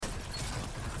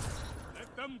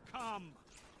them come.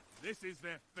 This is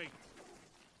their fate.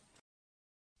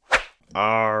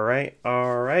 All right.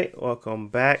 Welcome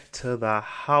back to the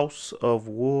House of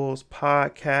Wolves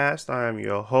podcast. I am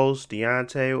your host,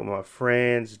 Deontay, with my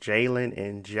friends Jalen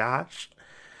and Josh.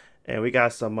 And we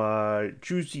got some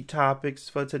juicy topics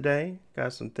for today.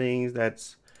 Got some things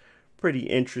that's pretty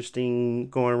interesting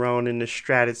going around in the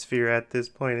stratosphere at this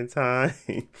point in time.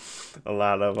 A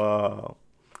lot of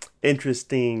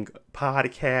interesting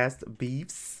podcast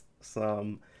beefs.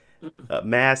 Some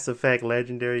Mass Effect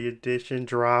Legendary Edition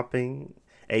dropping.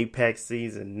 Apex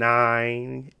Season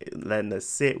 9. Letting us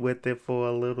sit with it for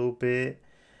a little bit.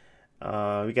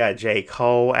 We got J.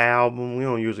 Cole album. We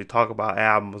don't usually talk about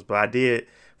albums, but I did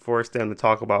force them to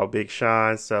talk about Big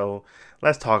Sean. So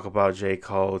let's talk about J.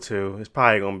 Cole too. It's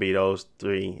probably going to be those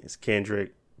three. It's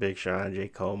Kendrick, Big Sean, J.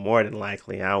 Cole. More than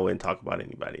likely. I wouldn't talk about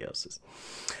anybody else's.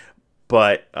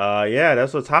 But yeah,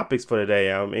 that's the topics for today.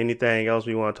 Anything else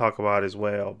we want to talk about as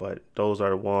well, but those are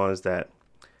the ones that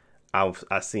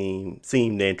I seemed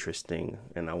interesting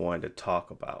and I wanted to talk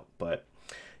about. But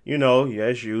you know,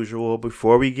 as usual,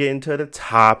 before we get into the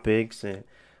topics and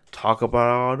talk about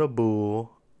all the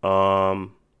bull,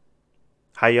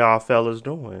 how y'all fellas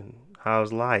doing?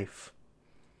 How's life?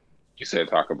 You said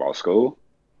talk about school?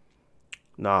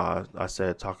 Nah, I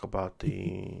said talk about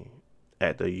the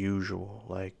usual,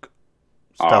 like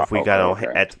stuff we got on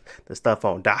at the stuff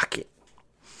on docket.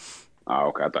 Oh,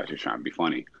 okay. I thought you were trying to be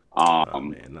funny. Nah,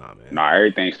 man. Nah,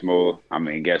 everything's smooth. I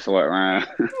mean, guess what, man?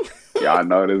 Y'all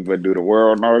know this, but do the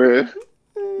world know this?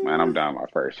 Man, I'm done my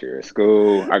first year of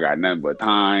school. I got nothing but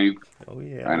time. Oh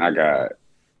yeah. And I got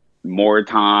more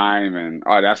time. And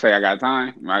did I say I got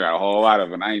time? I got a whole lot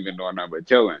of it. I ain't been doing nothing but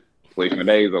chilling, sleeping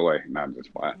days away. Not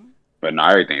just playing. But no,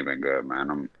 everything been good,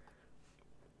 man.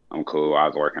 I'm cool. I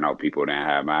was working out. People didn't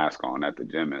have masks on at the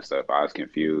gym and stuff. I was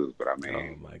confused, but I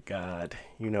mean, oh my god,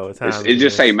 you know what time it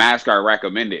just say masks are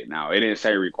recommended now. It didn't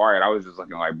say required. I was just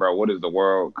looking like, bro, what is the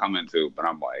world coming to? But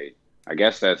I'm like, I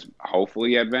guess that's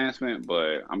hopefully advancement.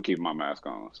 But I'm keeping my mask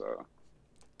on. So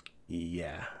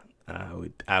yeah,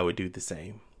 I would do the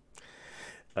same.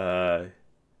 But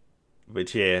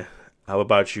yeah, how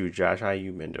about you, Josh? How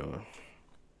you been doing?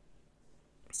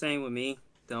 Same with me.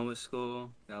 Done with school,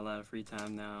 got a lot of free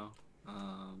time now,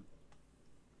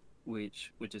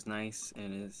 which is nice,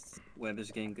 and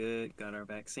weather's getting good. Got our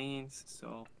vaccines,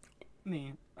 so I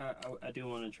mean, I do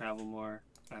want to travel more.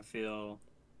 I feel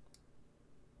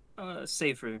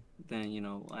safer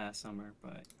than last summer,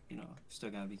 but still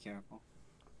gotta be careful.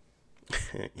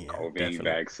 Yeah, COVID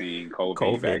vaccine.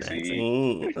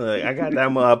 Look, I got that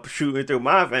mug shooting through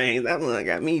my veins. That mug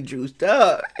got me juiced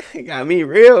up. It got me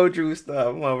real juiced up.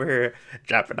 I'm over here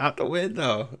dropping out the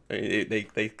window.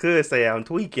 They could say I'm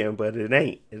tweaking, but it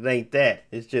ain't. It ain't that.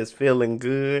 It's just feeling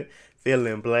good,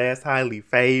 feeling blessed, highly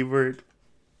favored.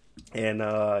 And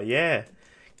yeah,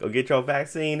 go get your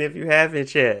vaccine if you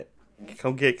haven't yet.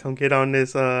 Come get on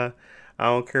this. I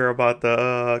don't care about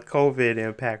the COVID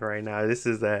impact right now. This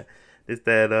that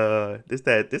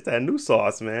new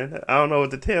sauce, man. I don't know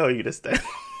what to tell you. This ain't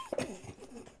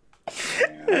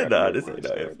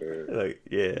no.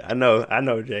 Yeah, I know,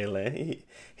 Jalen.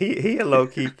 He a low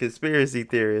key conspiracy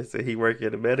theorist, and he work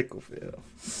in the medical field.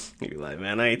 He be like,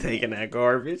 man, I ain't taking that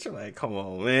garbage. I'm like, come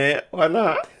on, man, why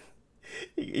not?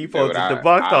 You supposed to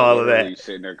debunk all of that.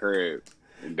 Sit in their crib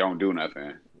and don't do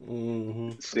nothing.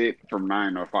 Mm-hmm. Sit from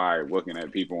 9 to 5 looking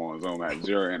at people on Zoom, at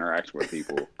zero interaction with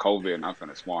people. COVID, and I'm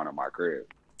finna spawn in my crib.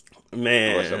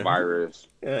 Man, what's a virus?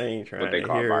 I ain't trying what they to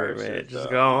call hear viruses, it, man.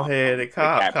 Just go ahead and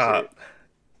cop.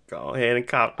 Go ahead and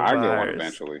cop the I'll virus. get one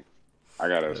eventually. I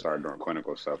gotta start doing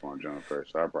clinical stuff on June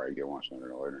 1st, so I'll probably get one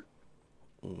sooner or later.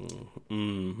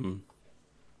 Mm-hmm.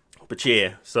 But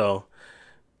yeah, so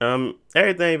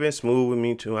everything been smooth with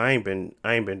me too. I ain't been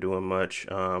doing much.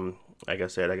 Like I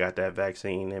said, I got that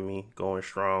vaccine in me, going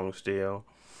strong still.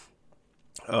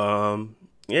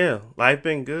 Yeah, life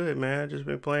been good, man. Just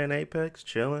been playing Apex,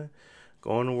 chilling,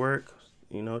 going to work,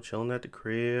 chilling at the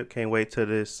crib. Can't wait till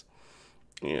this.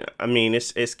 Yeah, I mean,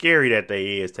 it's scary that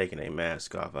they is taking a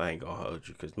mask off. I ain't gonna hold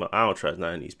you, because I don't trust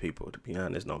none of these people, to be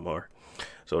honest, no more.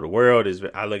 So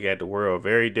I look at the world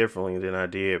very differently than I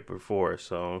did before.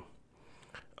 So,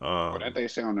 that they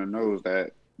say on the news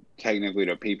that technically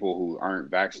the people who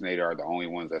aren't vaccinated are the only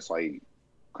ones that's like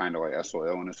kind of like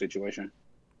SOL in the situation.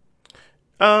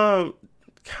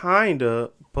 Kinda,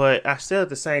 but I still at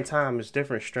the same time it's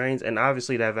different strains, and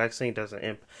obviously that vaccine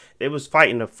doesn't. It was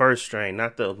fighting the first strain,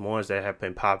 not the ones that have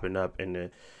been popping up in the.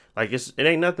 Like it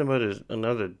ain't nothing but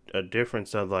a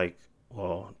difference of like.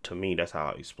 Well, to me, that's how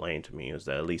it explained to me is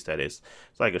that at least that it's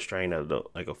like a strain of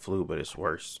like a flu, but it's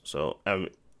worse. So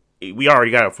we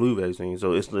already got a flu vaccine,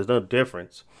 so there's no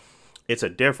difference. It's a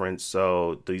difference.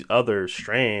 So these other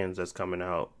strands that's coming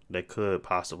out that could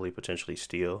possibly potentially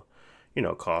still,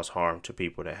 cause harm to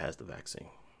people that has the vaccine.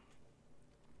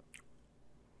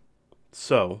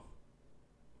 So,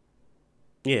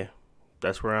 yeah,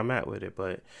 that's where I'm at with it.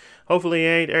 But hopefully,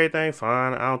 ain't everything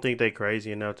fine. I don't think they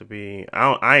crazy enough to be.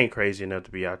 I ain't crazy enough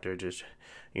to be out there just,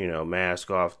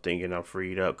 mask off, thinking I'm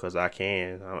freed up because I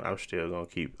can. I'm still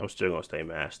gonna stay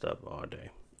masked up all day.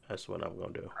 That's what I'm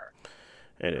gonna do.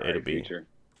 And it'll be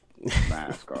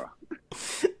mask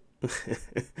off.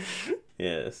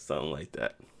 Yeah, something like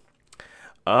that.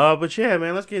 But yeah,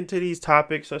 man, let's get into these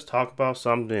topics. Let's talk about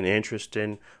something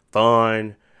interesting,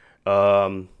 fun.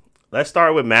 Let's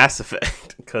start with Mass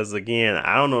Effect because again,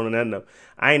 I don't know nothing of.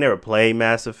 I ain't never played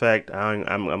Mass Effect. I'm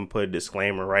gonna put a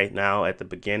disclaimer right now at the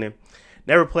beginning.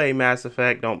 Never played Mass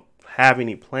Effect. Don't have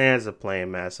any plans of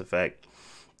playing Mass Effect.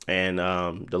 And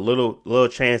the little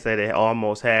chance that it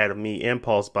almost had of me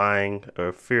impulse buying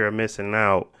or fear of missing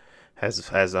out has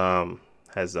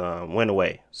went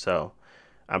away. So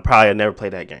I probably never play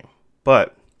that game.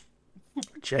 But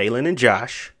Jalen and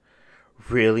Josh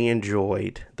really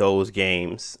enjoyed those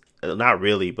games. Not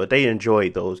really, but they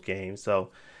enjoyed those games. So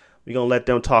we're gonna let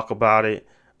them talk about it.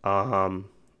 And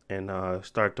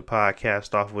start the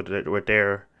podcast off with what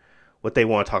they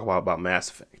want to talk about Mass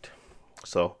Effect.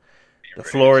 So the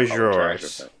floor is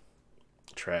yours.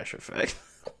 Trash Effect.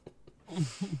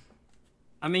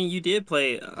 I mean, you did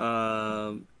play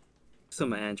some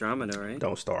Andromeda, right?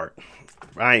 Don't start.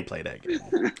 I ain't play that game.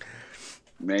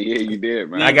 Man, yeah, you did,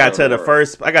 man. I got to the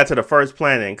first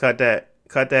planet and cut that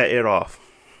it off.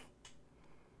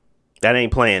 That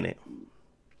ain't playing it.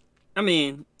 I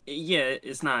mean, yeah,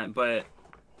 it's not, but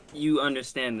you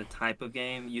understand the type of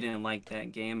game. You didn't like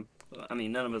that game. I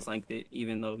mean, none of us liked it,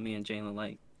 even though me and Jalen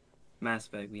liked Mass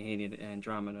Effect. We hated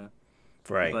Andromeda.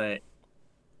 Right. But,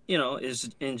 it's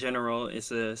in general,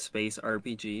 it's a space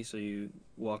RPG. So you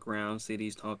walk around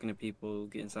cities, talking to people,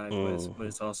 getting side quests, but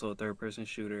it's also a third-person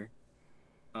shooter.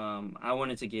 I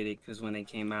wanted to get it because when it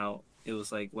came out, it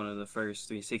was like one of the first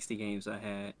 360 games I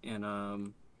had.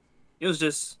 And it was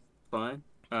just fun.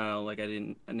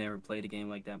 I never played a game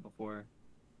like that before.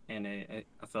 And I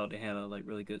felt it had a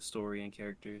really good story and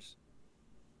characters.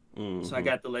 Mm-hmm. So I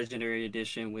got the Legendary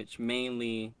Edition, which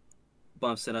mainly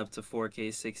bumps it up to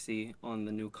 4K 60 on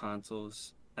the new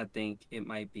consoles. I think it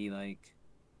might be like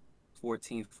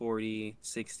 1440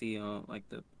 60 on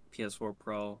the PS4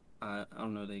 Pro. I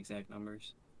don't know the exact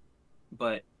numbers,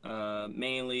 but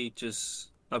mainly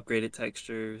just upgraded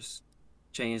textures,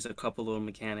 changed a couple little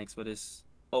mechanics, but it's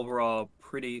overall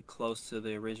pretty close to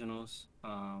the originals.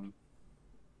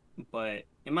 But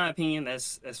in my opinion,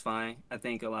 that's fine. I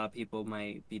think a lot of people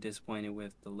might be disappointed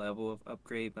with the level of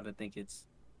upgrade, but I think it's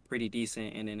pretty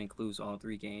decent, and it includes all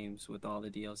 3 games with all the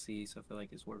DLC, so I feel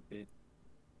like it's worth it.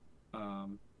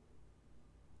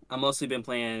 I've mostly been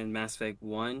playing Mass Effect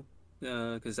 1,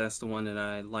 because that's the one that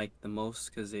I liked the most,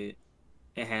 because it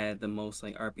had the most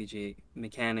RPG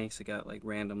mechanics. It got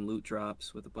random loot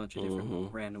drops with a bunch of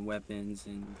different random weapons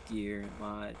and gear and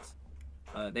mods.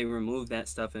 They removed that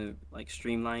stuff and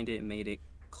streamlined it and made it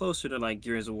closer to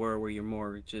Gears of War, where you're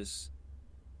more just,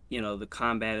 the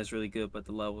combat is really good, but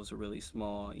the levels are really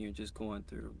small. You're just going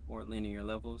through more linear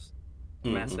levels.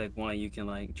 Mm-hmm. Mass Effect 1, you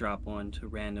can drop onto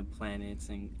random planets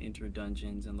and enter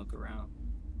dungeons and look around.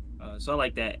 So I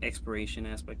like that exploration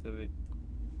aspect of it.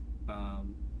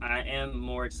 I am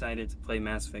more excited to play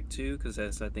Mass Effect 2 because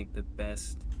that's, I think, the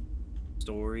best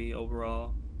story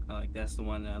overall. That's the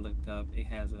one that I looked up.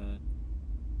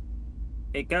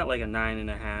 It got a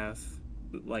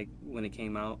 9.5, when it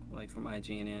came out, from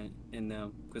IGN and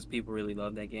them, because people really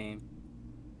love that game.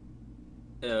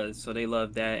 So they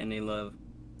love that, and they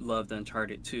loved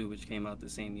Uncharted 2, which came out the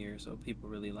same year. So people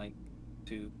really like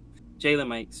 2. Jaylen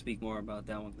might speak more about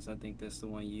that one because I think that's the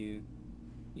one you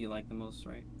like the most,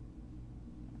 right?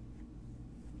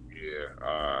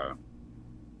 Yeah.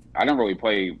 I didn't really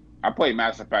play. I played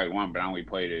Mass Effect 1, but I only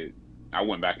played it. I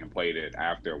went back and played it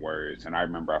afterwards, and I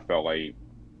remember I felt like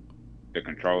the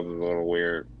controls was a little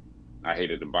weird. I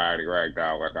hated the body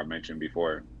ragdoll, like I mentioned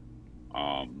before.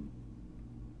 And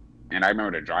I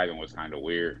remember the driving was kind of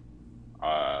weird.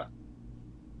 I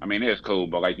mean, it's cool,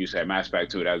 but like you said, Mass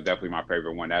Effect 2, that's definitely my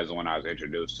favorite one. That's the one I was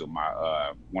introduced to.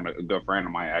 A good friend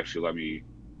of mine actually let me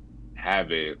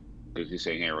have it because he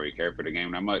said he didn't really care for the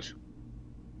game that much.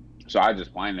 So I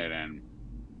just played it, and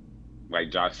like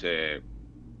Josh said,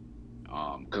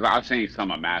 because I've seen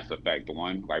some of Mass Effect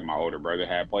 1, my older brother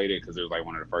had played it because it was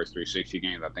one of the first 360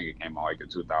 games. I think it came out in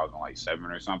 2007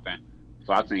 or something.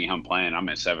 So I've seen him playing. I'm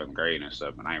in 7th grade and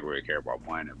stuff, and I didn't really care about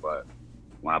playing it, but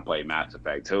when I played Mass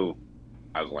Effect 2,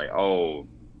 I was like, oh,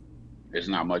 there's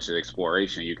not much of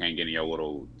exploration. You can't get in your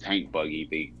little tank buggy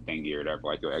thingy or whatever,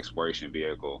 like your exploration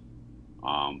vehicle.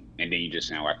 And then you just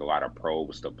send like a lot of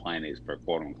probes to planets for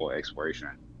quote unquote exploration.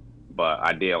 But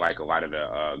I did like a lot of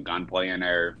the gunplay in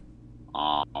there.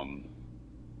 Um,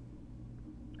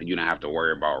 you don't have to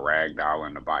worry about ragdoll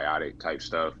and the biotic type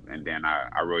stuff. And then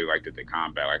I really liked it, the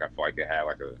combat. Like I feel like it had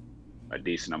like a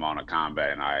decent amount of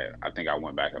combat, and I think I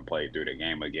went back and played through the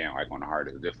game again, like on the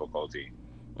hardest difficulty,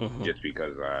 Mm-hmm. just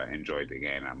because I enjoyed the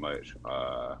game that much.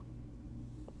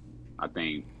 I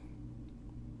think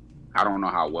I don't know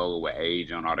how well it would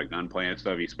age on all the gunplay and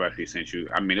stuff, especially since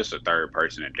I mean, it's a third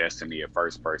person in Destiny, a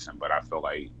first person, but I feel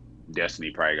like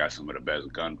Destiny probably got some of the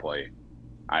best gunplay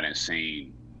I done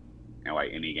seen in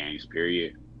like any games,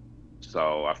 period.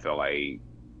 So I feel like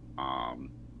um,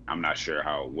 I'm not sure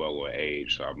how well it will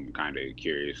age, so I'm kind of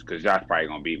curious because Josh probably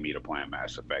gonna beat me to playing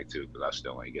Mass Effect too, because I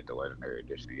still ain't get the Legendary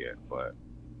Edition yet. But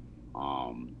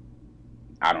um,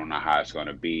 I don't know how it's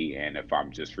gonna be, and if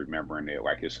I'm just remembering it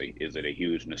like is it a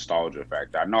huge nostalgia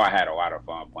factor? I know I had a lot of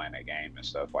fun playing that game and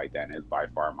stuff like that, and it's by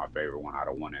far my favorite one out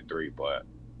of 1 and 3. But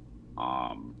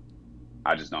um,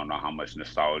 I just don't know how much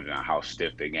nostalgia and how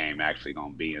stiff the game actually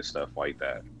gonna be and stuff like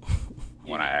that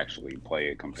when I actually play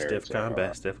it compared to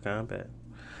Stiff combat.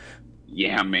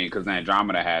 yeah, I mean, because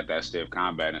Andromeda had that stiff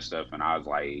combat and stuff, and I was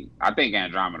like, I think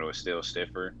Andromeda was still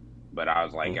stiffer, but I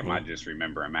was like, am I Mm-hmm. just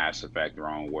remembering Mass Effect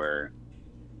wrong where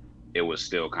it was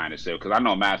still kind of stiff? Because I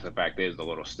know Mass Effect is a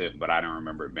little stiff, but I don't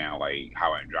remember it being like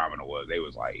how Andromeda was. They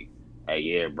was like, hey,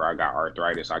 yeah, bro, I got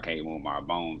arthritis, I can't move my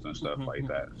bones and stuff like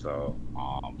that. So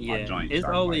my Yeah, joints it's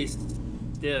are like, always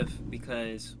stiff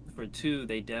because for 2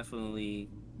 they definitely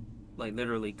like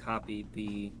literally copied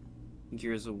the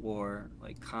Gears of War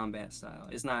like combat style.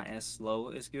 It's not as slow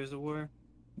as Gears of War,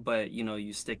 but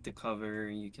you stick to cover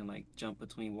and you can like jump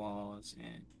between walls,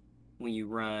 and when you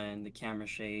run the camera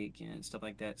shake and stuff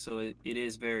like that. So it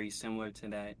is very similar to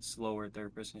that slower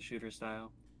third person shooter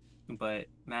style. But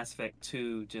Mass Effect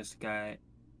 2 just got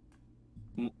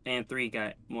and 3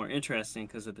 got more interesting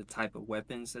because of the type of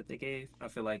weapons that they gave. I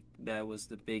feel like that was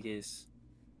the biggest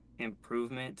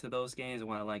improvement to those games, and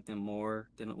why I like them more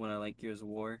than when I like Gears of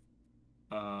War.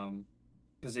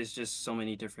 Because there's just so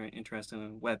many different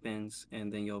interesting weapons,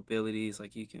 and then your abilities,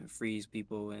 like you can freeze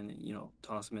people and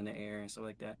toss them in the air and stuff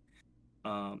like that.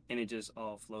 And it just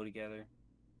all flow together,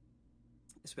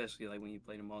 especially like when you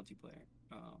play the multiplayer.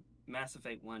 Mass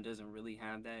Effect 1 doesn't really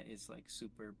have that. It's like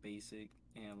super basic,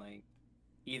 and like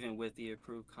even with the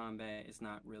improved combat, it's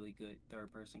not really good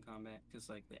third person combat because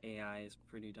like the AI is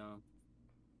pretty dumb.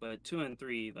 But 2 and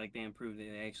 3, like they improved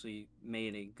it. They actually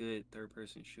made a good third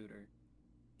person shooter,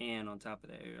 and on top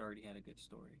of that, it already had a good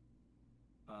story.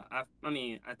 I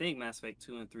mean, I think Mass Effect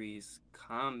 2 and three's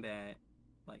combat,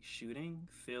 like shooting,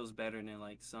 feels better than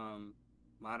like some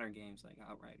modern games like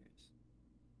Outriders.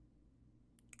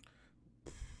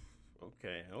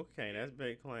 Okay, that's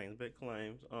big claims, big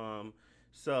claims.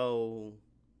 So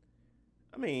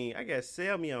I mean, I guess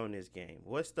sell me on this game.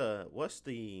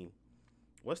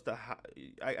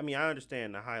 I mean, I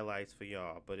understand the highlights for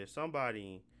y'all, but if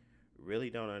somebody really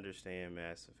don't understand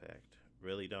Mass Effect,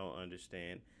 really don't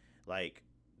understand, like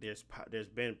there's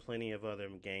been plenty of other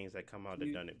games that come out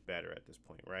that You done it better at this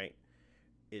point, right?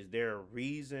 Is there a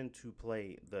reason to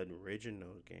play the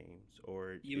original games,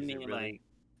 or you is it mean really like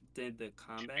did the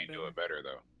you combat can't do better? it better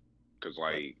though. Because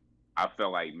like like, I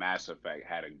feel like Mass Effect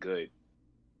had a good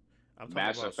I'm talking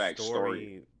Mass about Effect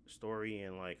story. story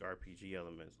and like RPG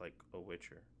elements, like a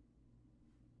Witcher.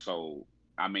 So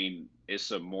I mean,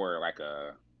 it's a more like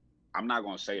a. I'm not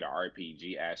gonna say the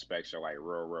RPG aspects are like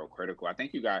real critical. I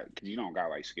think you got because you don't got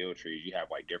like skill trees. You have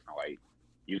like different like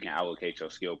you can allocate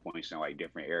your skill points in like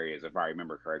different areas if I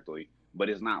remember correctly. But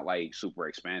it's not like super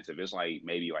expansive. It's like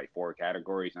maybe like 4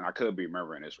 categories, and I could be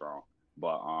remembering this wrong.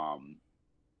 But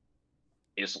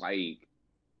it's like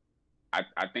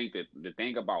I think that the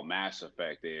thing about Mass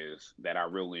Effect is that I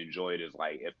really enjoyed is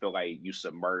like it feel like you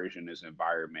submerge in this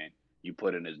environment, you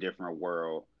put in this different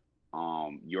world.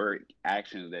 Your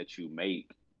actions that you make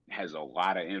has a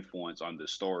lot of influence on the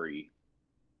story,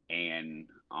 and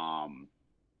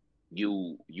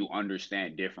you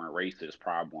understand different races'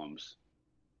 problems,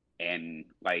 and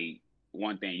like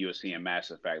one thing you'll see in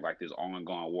Mass Effect, like this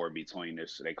ongoing war between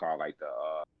this they call like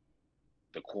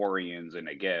the Quarians and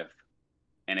the Geth,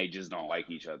 and they just don't like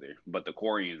each other. But the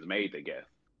Quarians made the Geth.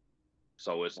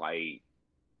 So it's like,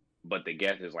 but the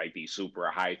Geth is like these super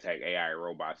high tech AI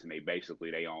robots, and they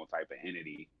basically their own type of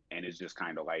entity. And it's just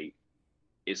kind of like,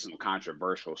 it's some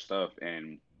controversial stuff.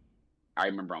 And I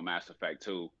remember on Mass Effect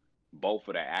 2, both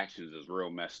of the actions is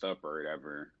real messed up or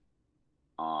whatever.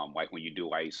 Like when you do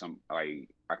like some like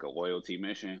a loyalty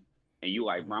mission, and you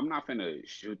like, Hmm. bro, I'm not finna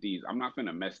shoot these. I'm not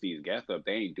finna mess these guests up.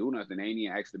 They ain't do nothing. They ain't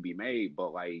even asked to be made.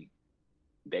 But like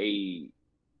they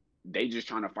they just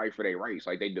trying to fight for their rights.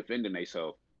 Like they defending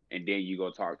themselves. And then you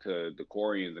go talk to the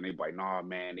Koreans and they be like, nah,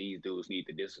 man, these dudes need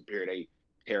to disappear. They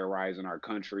terrorizing our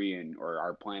country and or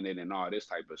our planet and all this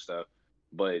type of stuff.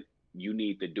 But you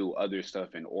need to do other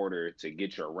stuff in order to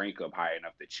get your rank up high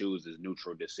enough to choose this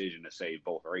neutral decision to save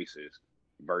both races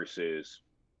versus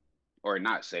or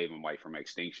not save them like from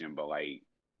extinction, but like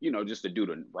just to do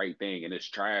the right thing. And it's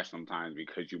trash sometimes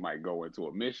because you might go into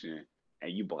a mission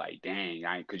and you be like, dang,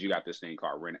 I because you got this thing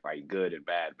called rent, like good and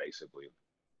bad, basically.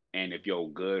 And if your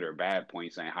good or bad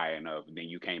points ain't high enough, then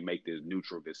you can't make this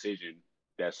neutral decision.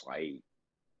 That's like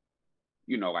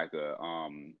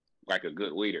like a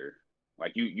good leader.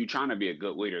 Like you trying to be a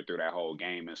good leader through that whole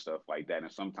game and stuff like that.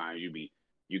 And sometimes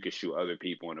you could shoot other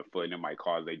people in the foot and it might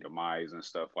cause their demise and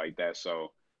stuff like that.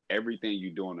 So everything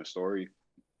you do in the story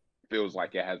feels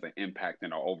like it has an impact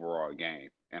in the overall game.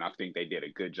 And I think they did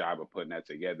a good job of putting that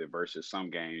together versus some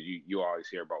games you always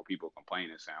hear about people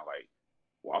complaining saying like,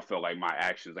 well, I feel like my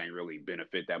actions ain't really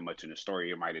benefit that much in the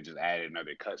story. It might have just added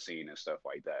another cutscene and stuff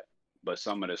like that. But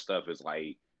some of the stuff is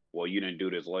like, well, you didn't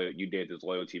do you did this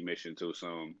loyalty mission too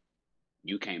soon.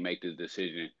 You can't make this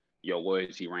decision. Your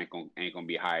loyalty ain't gonna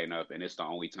be high enough, and it's the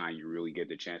only time you really get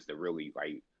the chance to really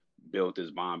like build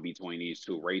this bond between these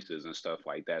two races and stuff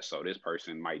like that. So this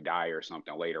person might die or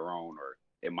something later on, or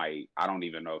it might. I don't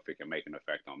even know if it can make an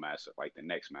effect on like the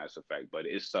next Mass Effect, but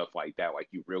it's stuff like that. Like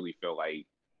you really feel like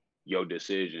your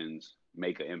decisions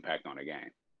make an impact on the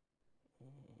game.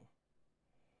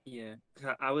 Yeah,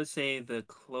 I would say the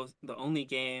only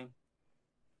game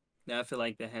that I feel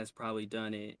like that has probably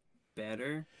done it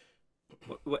better.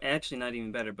 Well, actually, not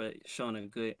even better, but shown a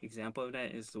good example of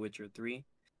that is The Witcher 3,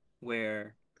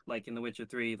 where like in The Witcher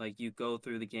 3, like you go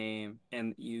through the game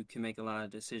and you can make a lot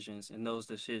of decisions, and those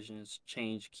decisions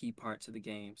change key parts of the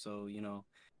game. So,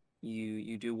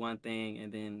 you do one thing,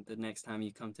 and then the next time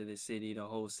you come to this city, the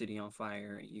whole city on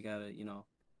fire. You gotta,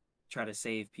 try to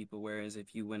save people. Whereas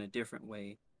if you went a different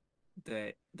way,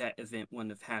 that event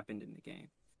wouldn't have happened in the game.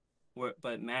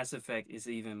 But Mass Effect is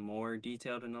even more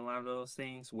detailed in a lot of those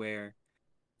things, where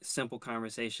simple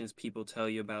conversations people tell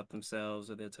you about themselves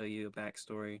or they'll tell you a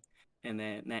backstory, and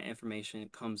then that information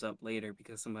comes up later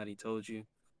because somebody told you,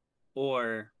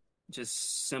 or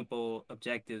just simple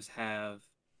objectives have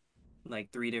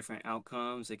like three different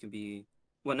outcomes. It can be,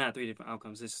 well, not three different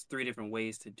outcomes, it's three different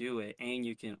ways to do it, and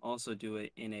you can also do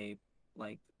it in a,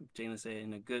 like Jalen said,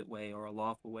 in a good way or a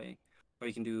lawful way, or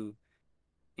you can do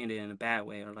it in a bad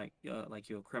way, or like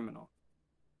you're a criminal.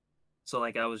 So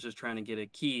like I was just trying to get a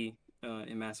key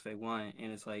in Mass Effect 1,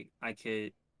 and it's like I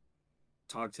could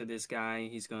talk to this guy,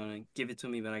 he's gonna give it to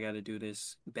me, but I got to do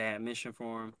this bad mission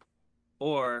for him,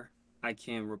 or I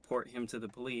can report him to the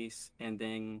police and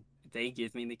then they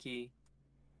give me the key,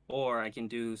 or I can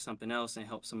do something else and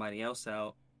help somebody else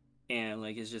out. And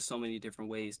like it's just so many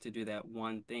different ways to do that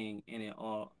one thing, and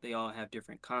they all have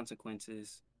different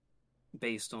consequences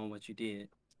based on what you did.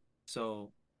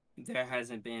 So there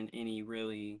hasn't been any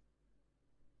really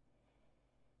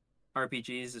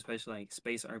RPGs, especially like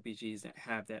space RPGs, that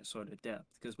have that sort of depth.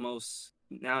 Because most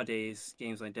nowadays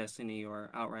games like Destiny or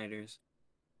Outriders,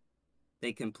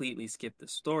 they completely skip the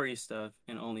story stuff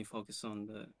and only focus on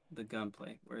the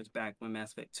gunplay. Whereas back when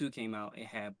Mass Effect 2 came out, it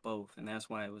had both, and that's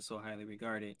why it was so highly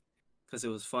regarded, because it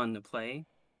was fun to play,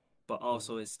 but Hmm.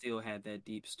 also it still had that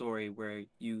deep story where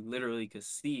you literally could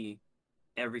see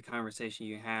every conversation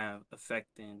you have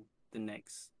affecting the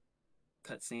next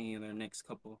cutscene or the next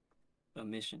couple of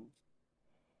missions.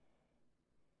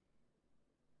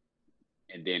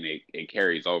 And then it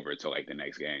carries over to like the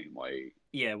next game. Like,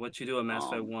 Yeah, what you do in Mass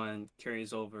Effect um, 1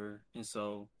 carries over. And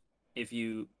so if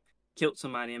you killed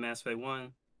somebody in Mass Effect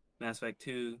 1, Mass Effect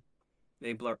 2,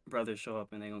 they brothers show up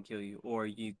and they're going to kill you. Or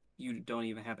you don't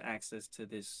even have access to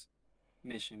this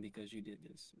mission because you did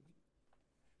this.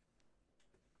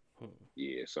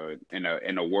 yeah. So in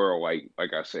a world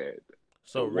like I said,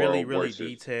 the So really, world really versus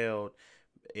detailed,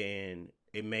 and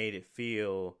it made it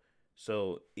feel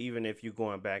so. Even if you're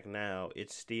going back now,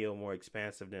 it's still more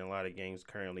expansive than a lot of games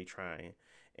currently trying,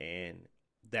 and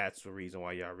that's the reason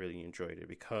why y'all really enjoyed it,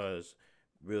 because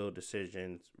real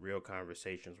decisions, real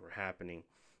conversations were happening,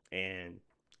 and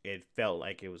it felt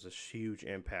like it was a huge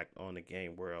impact on the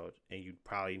game world, and you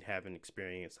probably haven't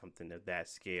experienced something of that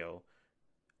scale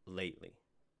lately,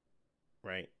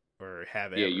 right? Or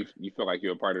have yeah, ever. you feel like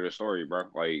you're a part of the story, bro.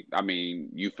 Like, I mean,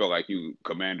 you feel like you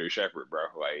Commander Shepard, bro.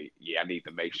 Like, yeah, I need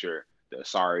to make sure the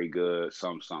sorry good,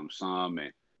 some,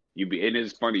 and you be and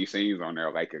there's funny scenes on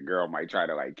there. Like a girl might try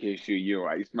to like kiss you, you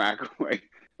like smack her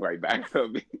like back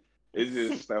up. It's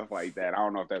just stuff like that. I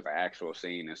don't know if that's an actual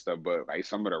scene and stuff, but like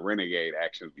some of the renegade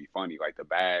actions be funny, like the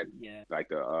bad, Yeah. like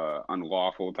the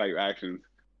unlawful type actions.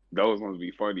 Those ones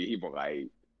be funny. He be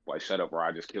like shut up or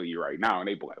I'll just kill you right now. And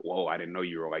they be like, whoa, I didn't know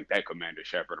you were like that, Commander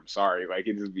Shepard. I'm sorry. Like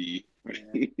it just be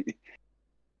Yeah.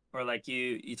 Or like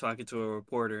you talking to a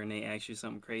reporter and they ask you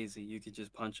something crazy, you could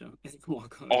just punch them and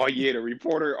walk on. Oh yeah, the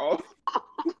reporter. Oh,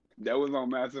 that was on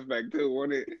Mass Effect too,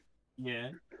 wasn't Yeah.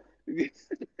 it?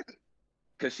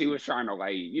 Because she was trying to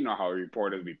like, you know how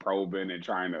reporters be probing and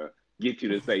trying to get you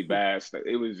to say bad stuff.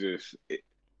 It was just,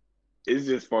 it's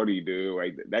just funny, dude.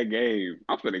 Like that game,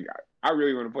 I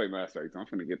really want to play Mass Effect. So I'm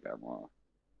finna get that one.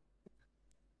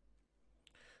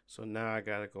 So now I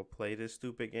gotta go play this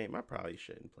stupid game. I probably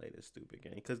shouldn't play this stupid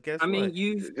game because guess I mean,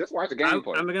 what? Just watch the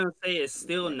gameplay. I'm gonna say it's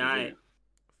still Watch the not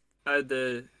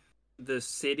game. the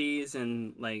cities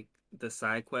and like the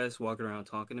side quests, walking around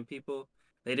talking to people.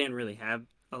 They didn't really have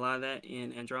a lot of that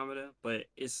in Andromeda, but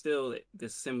it's still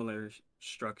this similar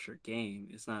structured game.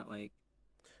 It's not like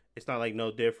It's not like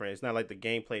no different. It's not like the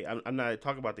gameplay. I'm not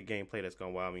talking about the gameplay that's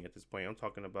gonna wow me at this point. I'm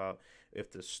talking about if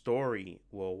the story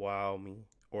will wow me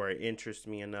or interest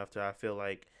me enough that I feel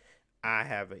like I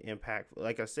have an impact.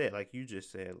 Like I said, like you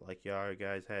just said, like y'all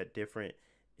guys had different,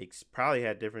 probably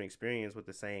had different experience with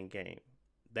the same game.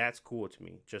 That's cool to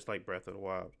me. Just like Breath of the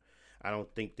Wild. I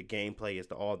don't think the gameplay is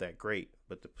all that great,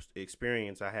 but the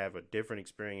experience, I have a different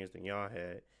experience than y'all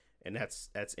had, and that's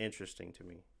interesting to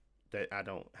me. That I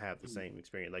don't have the same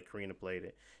experience. Like Karina played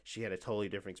it, she had a totally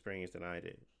different experience than I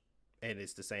did, and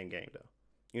it's the same game though.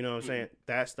 You know what I'm saying?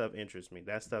 That stuff interests me.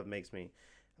 That stuff makes me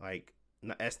like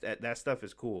that stuff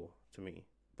is cool to me.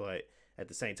 But at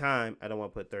the same time, I don't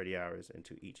want to put 30 hours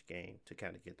into each game to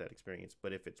kind of get that experience.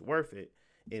 But if it's worth it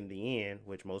in the end,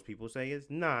 which most people say is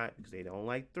not because they don't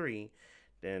like 3,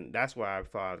 then that's why I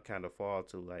thought I'd kind of fall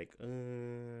to like,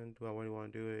 do I really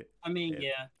want to do it? I mean,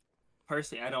 yeah.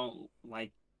 Personally, I don't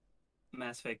like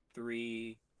Mass Effect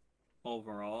 3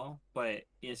 overall, but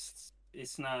it's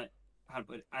not how to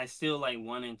put it. I still like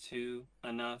 1 and 2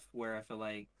 enough where I feel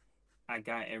like I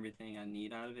got everything I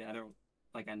need out of it. I don't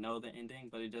like I know the ending,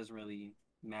 but it doesn't really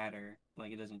matter.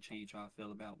 Like it doesn't change how I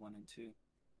feel about 1 and 2.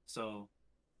 So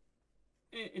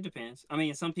it depends. I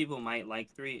mean, some people might like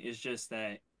 3. It's just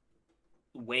that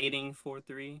waiting for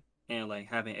 3 and like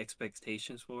having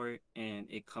expectations for it and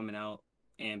it coming out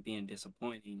and being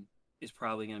disappointing is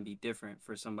probably going to be different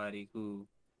for somebody who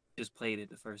just played it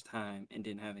the first time and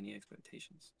didn't have any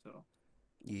expectations. So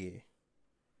Yeah.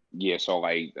 Yeah, so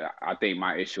like I think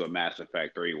my issue with Mass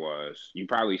Effect 3 was you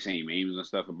probably seen memes and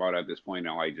stuff about it at this point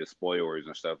and like just spoilers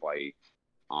and stuff like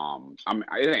I mean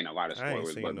it ain't a lot of I ain't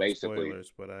spoilers, seen but no basically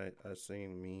spoilers, but I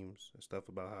seen memes and stuff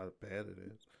about how bad it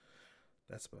is.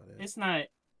 That's about it. it's not,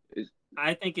 it's,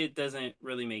 I think it doesn't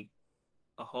really make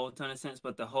a whole ton of sense,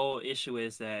 but the whole issue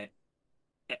is that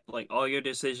like all your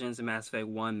decisions in Mass Effect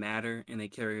 1 matter and they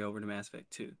carry over to Mass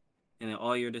Effect 2. And then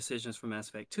all your decisions from Mass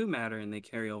Effect 2 matter and they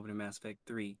carry over to Mass Effect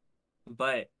 3.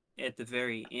 But at the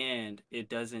very end, it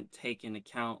doesn't take into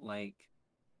account like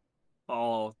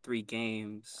all 3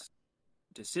 games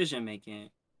decision making.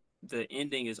 The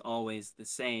ending is always the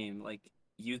same. Like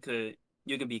you can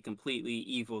be completely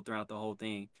evil throughout the whole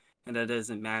thing, and that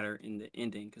doesn't matter in the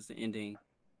ending because the ending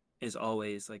is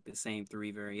always like the same 3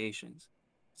 variations.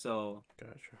 So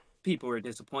Gotcha. people were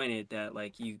disappointed that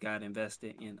like you got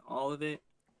invested in all of it,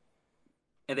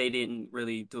 and they didn't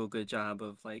really do a good job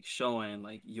of like showing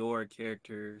like your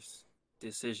character's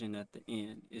decision at the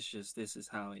end. It's just this is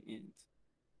how it ends.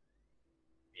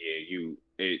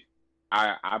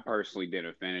 I personally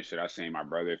didn't finish it. I seen my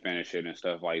brother finish it and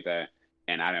stuff like that,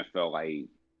 and I didn't feel like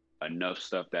enough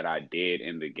stuff that I did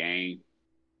in the game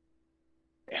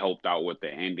helped out with the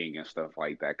ending and stuff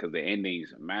like that. Because the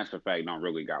endings, Mass Effect, don't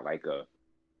really got like a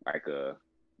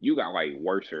you got like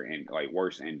worse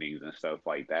endings and stuff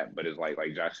like that. But it's like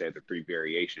Josh said, the 3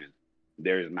 variations.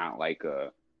 There's not like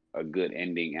a good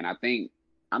ending, and I mean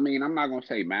I'm not gonna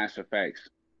say Mass Effects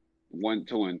 1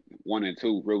 and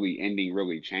 2 really ending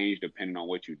really changed depending on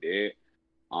what you did.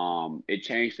 It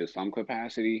changed to some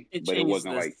capacity, It but it changes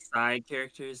wasn't the like side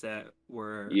characters that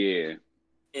were yeah,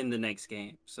 in the next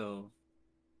game. So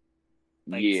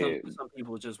like yeah, some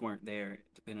people just weren't there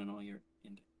depending on your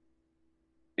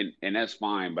ending. and that's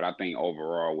fine. But I think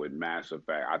overall with Mass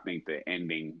Effect, I think the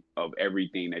ending of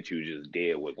everything that you just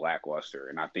did was lackluster,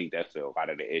 and I think that's a lot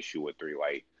of the issue with 3.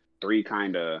 Like 3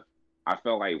 kind of, I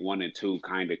felt like 1 and 2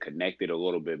 kind of connected a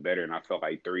little bit better, and I felt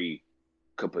like 3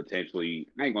 could potentially,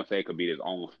 I ain't gonna say it could be its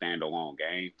own standalone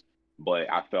game,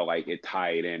 but I felt like it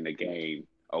tied in the game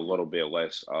a little bit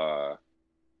less.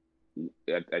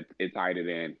 It tied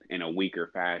it in a weaker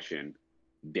fashion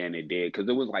than it did because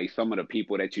it was like some of the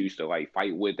people that you used to like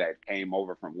fight with that came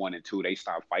over from 1 and 2. They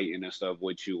stopped fighting and stuff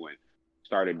with you and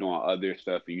started doing other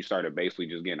stuff. And you started basically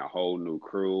just getting a whole new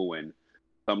crew and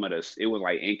some of the it was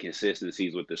like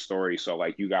inconsistencies with the story. So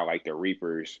like you got like the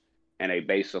Reapers and they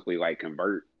basically like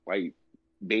convert like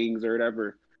beings or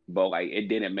whatever, but like it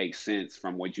didn't make sense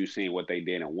from what you seen what they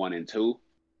did in 1 and 2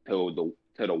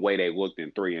 to the way they looked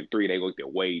in 3 and 3. They looked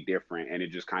at way different, and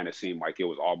it just kind of seemed like it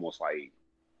was almost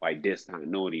like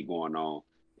discontinuity going on.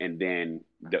 And then,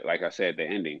 like I said, the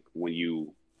ending when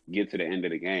you get to the end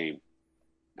of the game,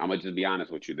 I'm gonna just be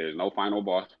honest with you. There's no final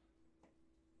boss,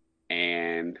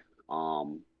 and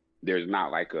there's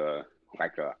not like a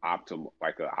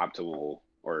optimal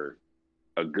or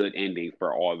a good ending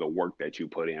for all the work that you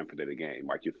put in for the game.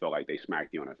 Like you feel like they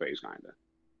smacked you in the face, kind of.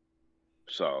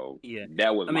 So Yeah,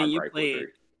 that was I my mean, you gripe with played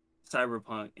 3.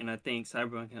 Cyberpunk, and I think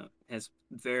Cyberpunk has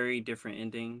very different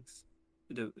endings,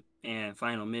 and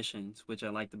final missions, which I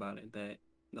liked about it. That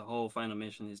the whole final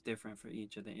mission is different for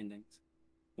each of the endings.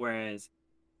 Whereas,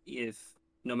 if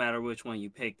no matter which one you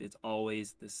picked, it's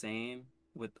always the same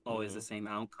with always the Mm-hmm. same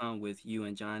outcome with you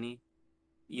and Johnny.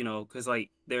 You know, because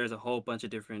like there's a whole bunch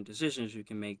of different decisions you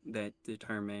can make that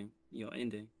determine your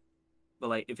ending. But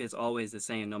like if it's always the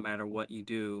same, no matter what you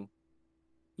do,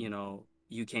 you know,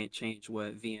 you can't change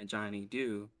what V and Johnny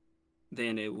do,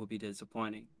 then it will be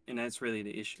disappointing. And that's really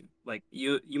the issue. Like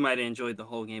you might have enjoyed the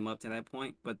whole game up to that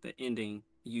point, but the ending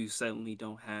you suddenly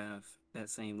don't have that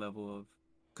same level of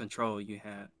control you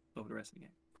had over the rest of the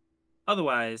game.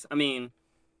 Otherwise, I mean,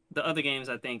 the other games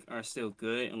I think are still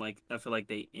good and like I feel like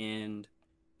they end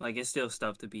like it's still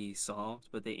stuff to be solved,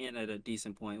 but they end at a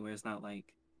decent point where it's not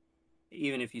like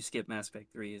even if you skip Mass Effect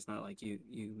 3, it's not like you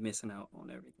missing out on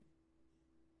everything.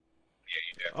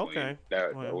 Definitely Okay.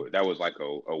 that Well, that was like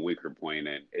a weaker point,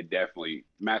 and it definitely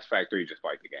Mass Effect 3 just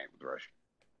like the game was rushed.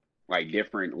 Like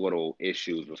different little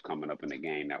issues was coming up in the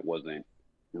game that wasn't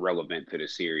relevant to the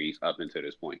series up until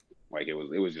this point. Like it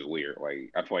was just weird.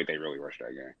 Like I feel like they really rushed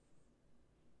that game.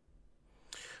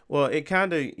 well, it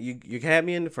kind of you had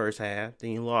me in the first half,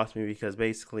 then you lost me because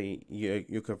basically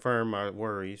you confirm my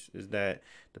worries is that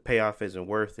the payoff isn't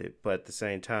worth it, but at the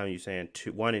same time you're saying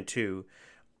 1 and 2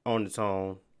 on its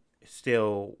own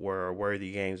still were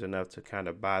worthy games enough to kind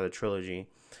of buy the trilogy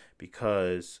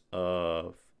because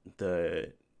of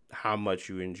the how much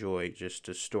you enjoyed just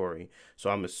the story. So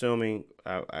I'm assuming,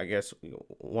 I guess,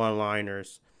 one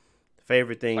liners.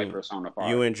 Favorite It's like thing Persona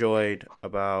you 5. enjoyed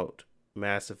about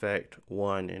Mass Effect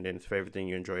 1, and then the favorite thing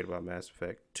you enjoyed about Mass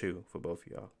Effect 2 for both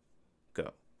of y'all.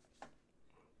 Go.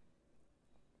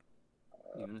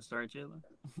 You gonna start, Jalen?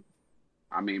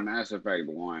 I mean, Mass Effect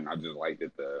 1, I just liked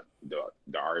it the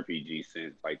RPG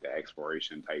sense, like the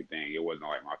exploration type thing. It wasn't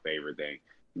like my favorite thing.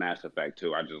 Mass Effect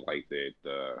 2, I just liked it.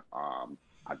 The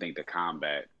I think the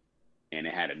combat and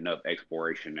it had enough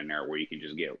exploration in there where you can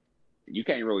just get you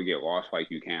can't really get lost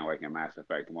like you can like in Mass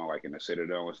Effect 1, like in the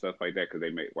Citadel and stuff like that, because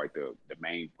they made like the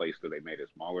main place because they made it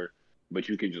smaller. But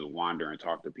you can just wander and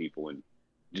talk to people and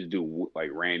just do like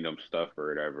random stuff or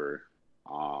whatever.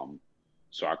 Um,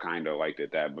 so I kind of liked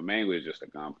it that, but mainly it's just a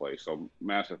gunplay. So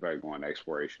Mass Effect 1,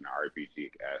 exploration,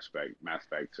 RPG aspect. Mass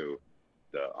Effect 2,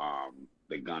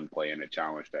 the gunplay and the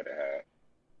challenge that it had.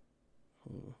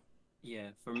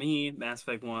 Yeah, for me, Mass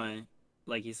Effect 1,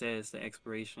 like you said, it's the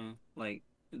exploration. Like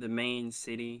the main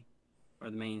city or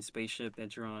the main spaceship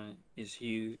that you're on is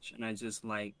huge, and I just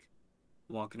like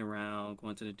walking around,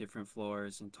 going to the different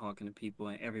floors and talking to people,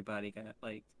 and everybody got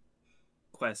like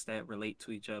quests that relate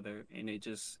to each other, and it's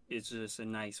just a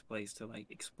nice place to like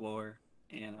explore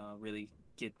and really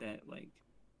get that like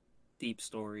deep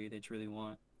story that you really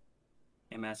want.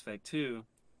 And Mass Effect 2,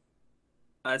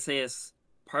 I'd say it's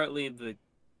partly the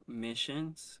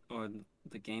missions or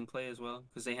the gameplay as well,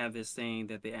 because they have this thing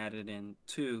that they added in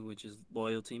 2, which is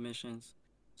loyalty missions.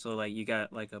 So like you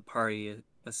got like a party,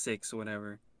 a 6 or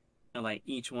whatever, and like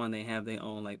each one they have their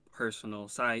own like personal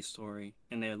side story,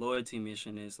 and their loyalty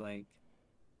mission is like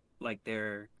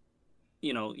they're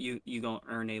you gonna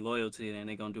earn a loyalty and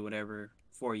they're gonna do whatever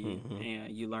for you, Mm-hmm.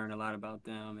 and you learn a lot about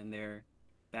them and their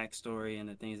backstory and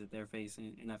the things that they're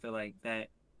facing, and I feel like that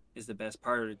is the best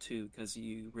part of it too because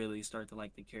you really start to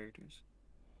like the characters.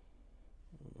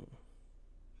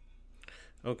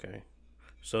 Okay.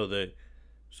 So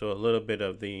a little bit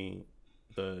of the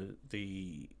the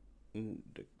the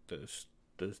the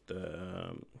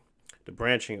the the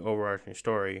branching overarching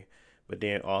story, but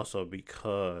then also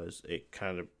because it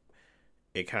kind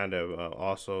of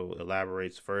also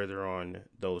elaborates further on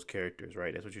those characters,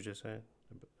 right? That's what you just said.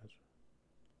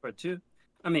 Part 2,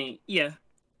 I mean, yeah,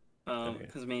 Okay.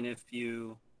 Because I mean, if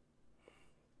you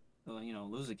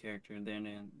lose a character,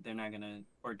 then they're not gonna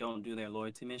or don't do their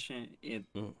loyalty mission, it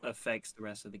Mm, affects the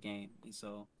rest of the game. And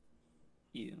so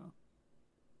you know,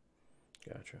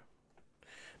 gotcha.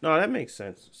 No, that makes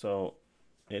sense. So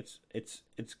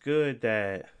it's good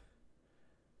that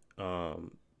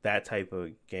that type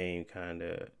of game kind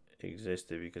of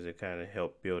existed because it kind of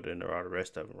helped build into all the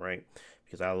rest of them, right?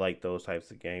 Because I like those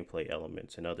types of gameplay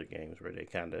elements in other games where they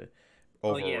kind of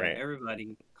oh yeah, overran.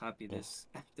 everybody copied Mm, this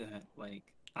after that, like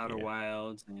Outer yeah,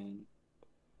 Wilds and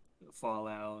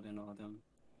Fallout and all them.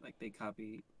 Like they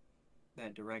copied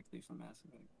that directly from Mass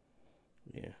Effect.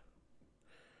 yeah,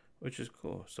 which is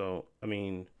cool. So I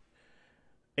mean,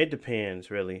 it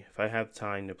depends really. If I have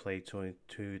time to play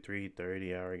 22, 3,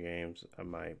 30-hour games, I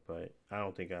might, but I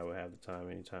don't think I would have the time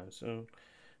anytime soon.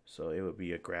 So it would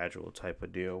be a gradual type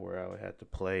of deal where I would have to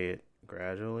play it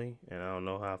gradually, and I don't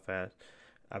know how fast.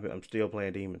 I'm still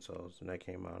playing Demon Souls, and that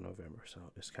came out in November, so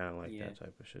it's kind of like Yeah. that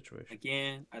type of situation.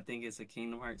 Again, I think it's a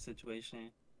Kingdom Hearts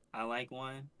situation. I like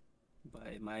one, but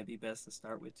it might be best to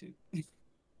start with two.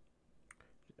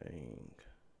 Dang,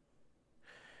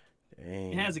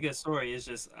 It has a dang. good story. It's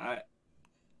just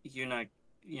you're not,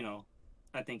 you know,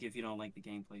 I think if you don't like the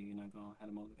gameplay, you're not gonna have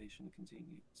the motivation to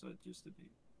continue. So it's just a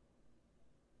bit.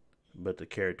 But the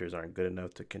characters aren't good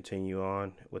enough to continue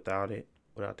on without it,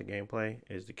 without the gameplay.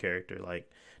 Is the character like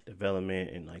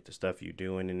development and like the stuff you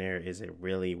doing in there? Is it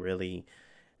really, really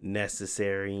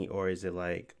necessary, or is it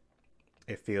like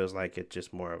it feels like it's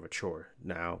just more of a chore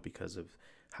now because of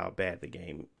how bad the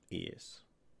game is?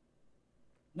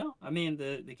 No, I mean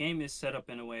the game is set up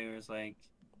in a way where it's like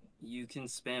you can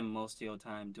spend most of your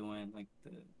time doing like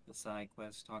the side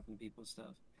quests, talking to people,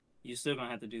 stuff. You still gonna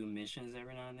have to do missions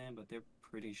every now and then, but they're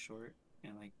pretty short,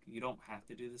 and like you don't have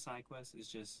to do the side quests.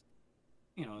 It's just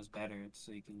it's better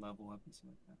so you can level up and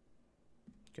stuff like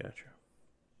Gotcha.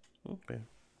 Okay.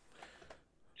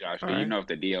 Josh, All do you right. know if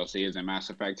the DLC is in Mass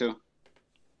Effect too?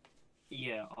 that.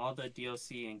 Yeah, all the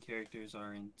DLC and characters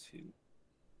are in two.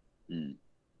 Mm.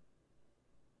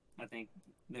 I think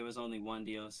there was only one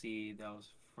DLC that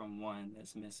was from one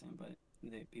that's missing, but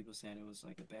people said it was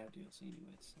like a bad DLC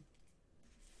anyway. So.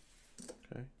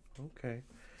 Okay. Okay.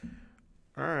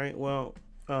 All right. Well,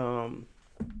 um,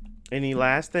 any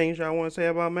last things y'all want to say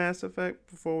about Mass Effect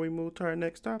before we move to our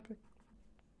next topic?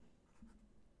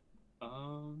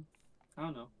 I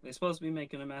don't know. They're supposed to be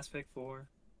making a Mass Effect 4,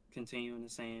 continuing the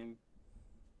same.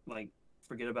 Like,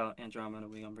 forget about Andromeda.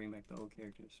 We're gonna bring back the old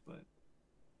characters, but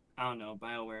I don't know.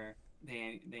 BioWare, they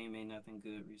ain't made nothing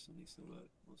good recently, so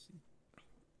we'll see.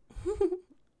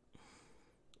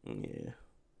 Yeah.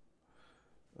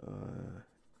 Uh,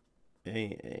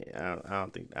 I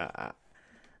don't think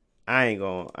I ain't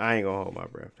gonna hold my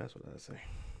breath. That's what I say.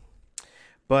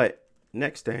 But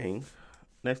next thing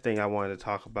I wanted to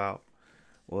talk about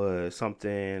was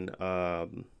something.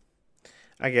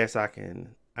 I guess I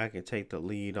can take the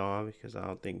lead on because I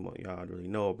don't think y'all really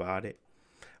know about it.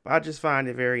 But I just find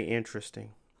it very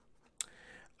interesting.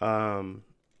 Um,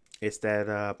 it's that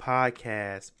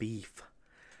podcast beef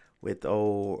with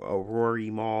old Rory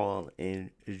Maul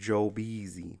and Joe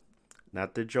Beasy.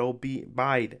 Not the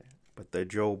Biden, but the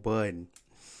Joe Budden.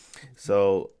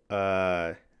 So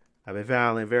I've been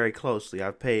following very closely.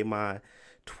 I've paid my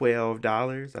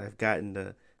 $12. I've gotten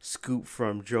the scoop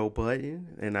from Joe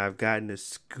Budden, and I've gotten the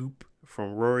scoop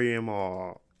from Rory and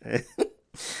Maul.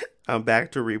 I'm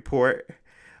back to report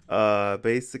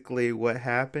basically what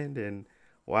happened and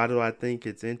why do I think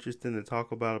it's interesting to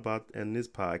talk about in this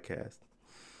podcast.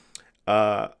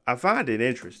 I find it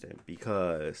interesting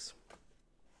because,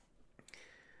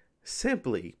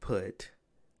 simply put,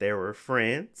 they were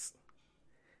friends,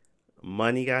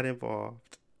 money got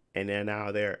involved, and then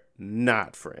now they're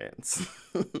not friends.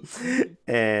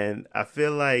 And I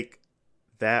feel like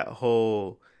that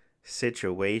whole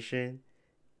situation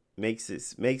makes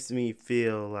me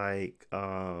feel like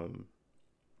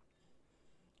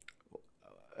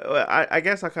I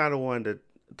guess I kind of wanted to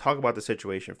talk about the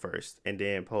situation first and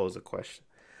then pose a question.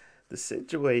 The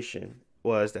situation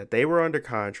was that they were under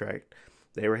contract.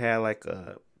 They had like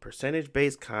a percentage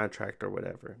based contract or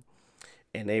whatever.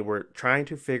 And they were trying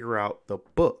to figure out the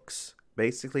books.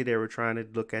 Basically, they were trying to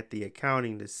look at the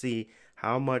accounting to see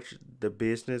how much the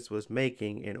business was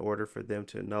making in order for them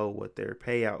to know what their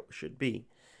payout should be.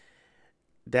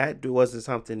 That wasn't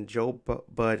something Joe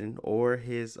Budden or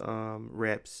his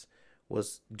reps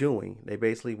was doing. They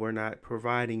basically were not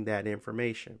providing that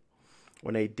information.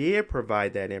 When they did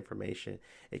provide that information,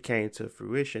 it came to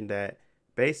fruition that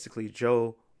basically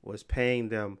Joe was paying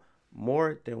them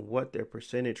more than what their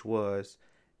percentage was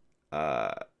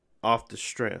uh, off the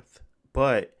strength.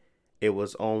 But it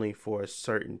was only for a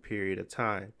certain period of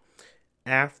time.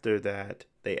 After that,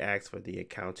 they asked for the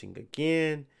accounting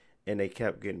again, and they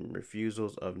kept getting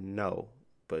refusals of no.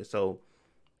 But so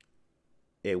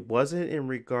it wasn't in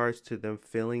regards to them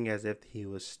feeling as if he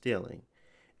was stealing.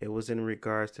 It was in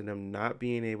regards to them not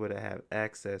being able to have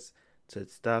access to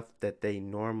stuff that they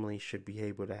normally should be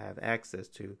able to have access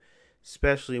to,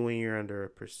 especially when you're under a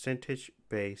percentage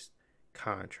based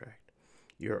contract.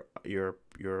 Your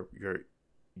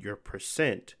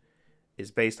percent is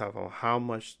based off on how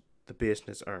much the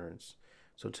business earns.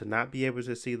 So to not be able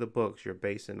to see the books, you're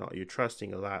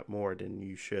trusting a lot more than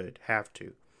you should have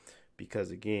to,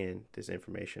 because again, this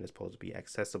information is supposed to be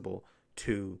accessible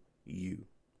to you.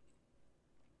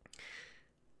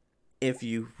 If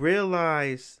you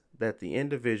realize that the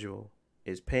individual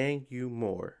is paying you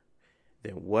more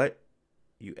than what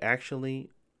you actually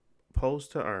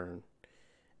supposed to earn,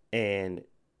 and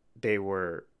they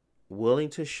were willing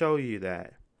to show you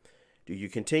that, do you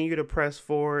continue to press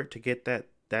forward to get that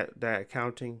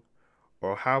accounting,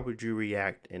 or how would you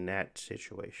react in that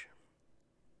situation?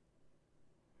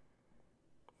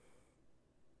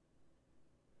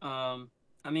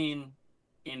 I mean,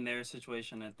 in their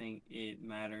situation, I think it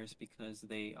matters because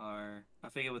they are. I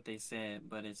forget what they said,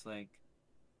 but it's like,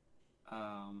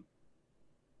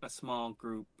 a small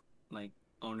group, like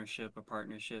ownership or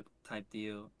partnership type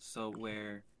deal. So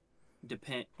where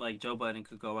like Joe Budden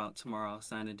could go out tomorrow,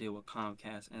 sign a deal with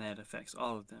Comcast, and that affects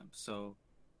all of them. So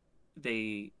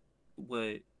they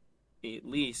would at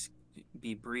least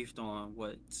be briefed on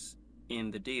what's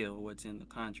in the deal, what's in the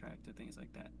contract, and things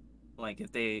like that. Like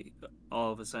if they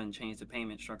all of a sudden change the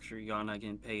payment structure, y'all not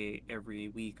getting paid every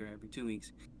week or every 2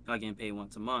 weeks, y'all getting paid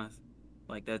once a month.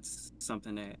 Like that's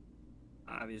something that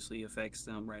obviously affects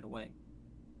them right away.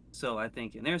 So I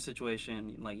think in their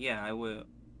situation, like yeah, I will.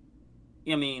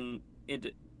 I mean,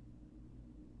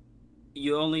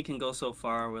 you only can go so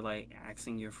far with like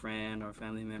asking your friend or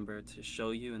family member to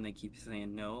show you, and they keep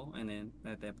saying no, and then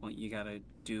at that point you gotta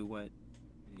do what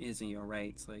is in your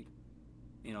rights, like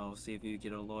see if you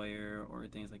get a lawyer or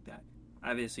things like that.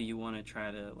 Obviously, you want to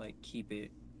try to like keep it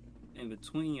in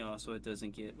between y'all so it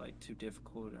doesn't get like too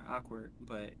difficult or awkward.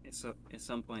 But at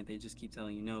some point, they just keep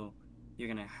telling you no. You're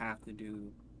gonna have to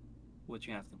do what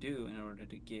you have to do in order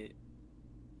to get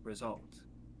results.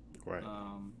 Right.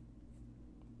 I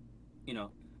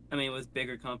mean, with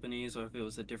bigger companies or if it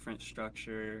was a different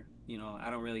structure,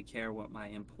 I don't really care what my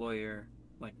employer,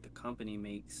 like the company,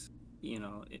 makes.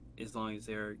 As long as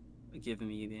they're giving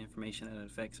me the information that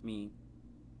affects me.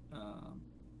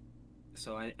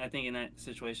 So I think in that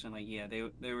situation, like, yeah,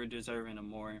 they were deserving of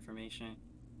more information,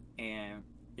 and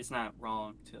it's not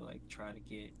wrong to like try to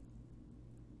get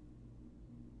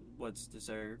what's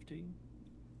deserved to you.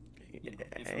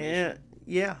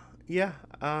 Yeah.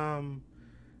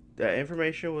 The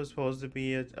information was supposed to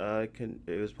be it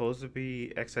was supposed to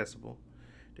be accessible.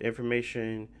 The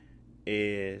information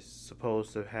is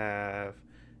supposed to have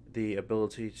the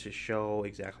ability to show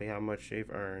exactly how much they've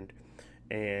earned,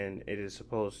 and it is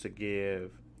supposed to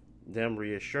give them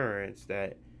reassurance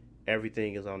that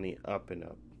everything is on the up and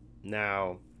up.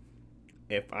 Now,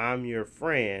 if I'm your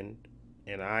friend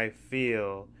and I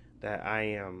feel that I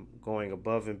am going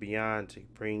above and beyond to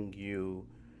bring you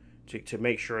to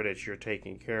make sure that you're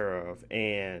taken care of,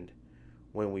 and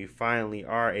when we finally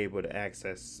are able to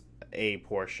access a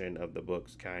portion of the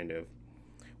books, kind of,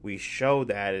 we show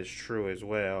that is true as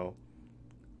well.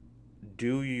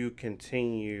 Do you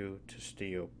continue to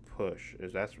still push?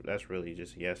 That's really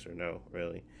just yes or no,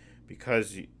 really,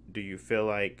 because do you feel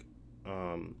like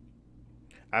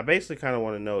I basically kind of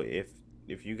want to know if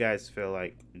you guys feel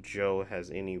like Joe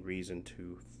has any reason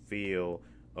to feel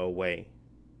a way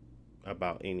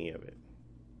about any of it.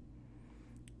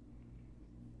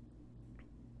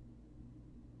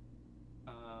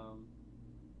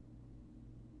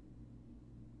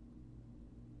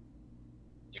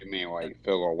 You mean like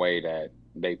feel a way that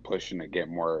they pushing to get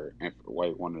more,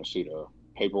 wanting to see the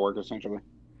paperwork essentially?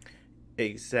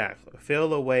 Exactly.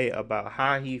 Feel a way about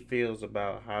how he feels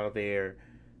about how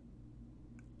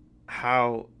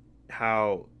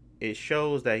how it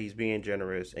shows that he's being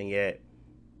generous, and yet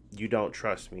you don't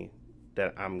trust me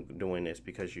that I'm doing this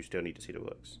because you still need to see the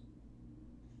books.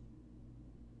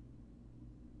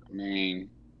 I mean,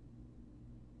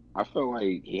 I feel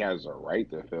like he has a right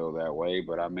to feel that way,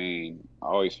 but I mean, I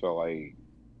always feel like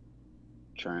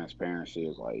transparency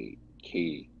is like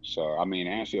key. So, I mean,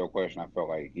 to answer your question, I feel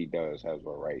like he does have a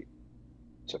right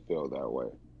to feel that way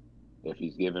if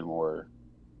he's given more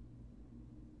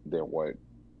than what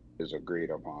is agreed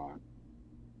upon.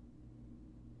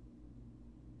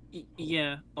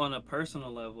 Yeah, on a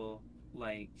personal level,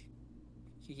 like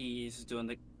he's doing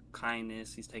the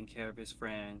kindness, he's taking care of his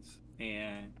friends,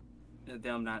 and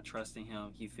them not trusting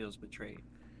him, he feels betrayed.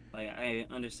 Like I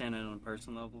understand it on a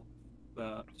personal level,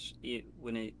 but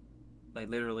when it like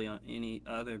literally on any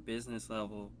other business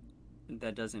level,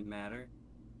 that doesn't matter.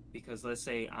 Because let's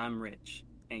say I'm rich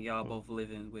and y'all both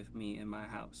living with me in my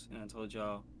house, and I told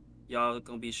y'all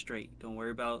gonna be straight. Don't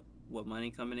worry about what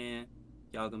money coming in.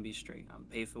 Y'all gonna be straight. I'm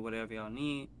pay for whatever y'all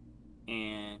need,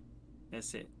 and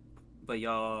that's it. But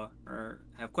y'all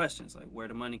have questions like where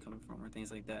the money coming from or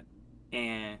things like that.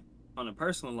 And on a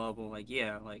personal level, like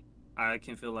yeah, like I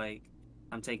can feel like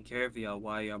I'm taking care of y'all.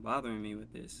 Why y'all bothering me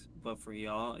with this? But for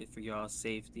y'all's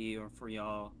safety or for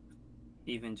y'all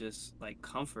even just like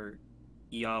comfort,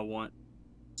 y'all want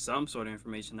some sort of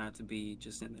information not to be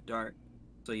just in the dark.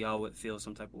 So y'all would feel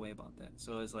some type of way about that.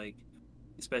 So it's like,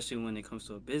 especially when it comes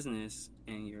to a business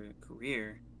and your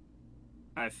career,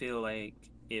 I feel like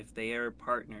if they are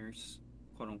partners,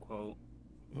 quote unquote,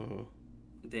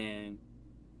 then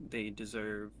they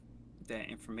deserve that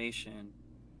information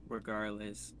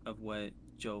regardless of what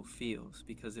Joe feels.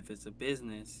 Because if it's a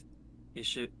business,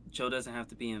 Joe doesn't have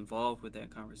to be involved with that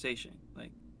conversation.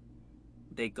 Like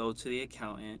they go to the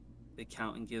accountant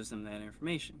gives them that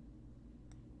information.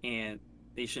 And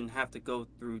they shouldn't have to go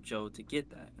through Joe to get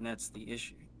that. And that's the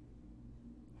issue.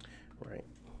 Right.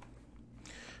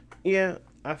 Yeah,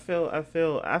 I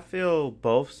feel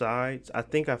both sides. I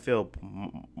think I feel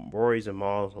Rory's and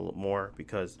Maul's a little more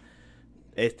because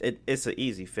it's an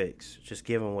easy fix. Just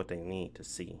give them what they need to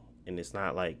see, and it's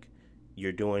not like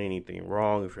you're doing anything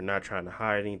wrong. If you're not trying to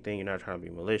hide anything, you're not trying to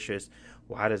be malicious.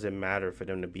 Why does it matter for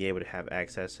them to be able to have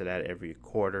access to that every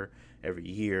quarter, every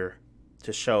year,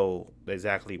 to show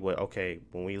exactly what? Okay,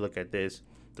 when we look at this,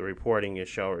 the reporting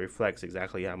reflects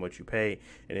exactly how much you pay,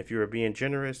 and if you were being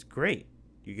generous, great.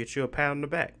 You get you a pat on the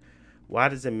back. Why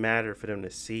does it matter for them to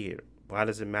see it? Why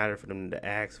does it matter for them to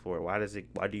ask for it? Why does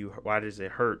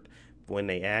it hurt when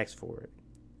they ask for it?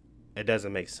 It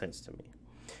doesn't make sense to me.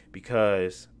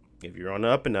 Because if you're on the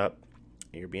up and up,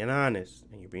 and you're being honest,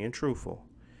 and you're being truthful,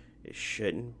 it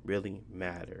shouldn't really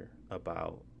matter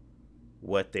about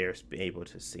what they're able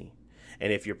to see.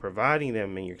 And if you're providing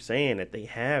them and you're saying that they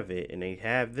have it and they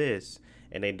have this,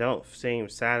 and they don't seem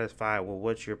satisfied with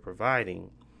what you're providing,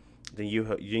 then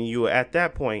you at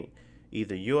that point,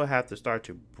 either you'll have to start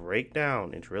to break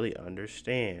down and to really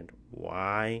understand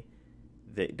why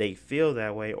they feel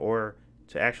that way, or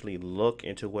to actually look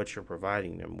into what you're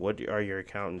providing them. What are your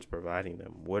accountants providing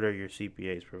them? What are your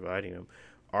CPAs providing them?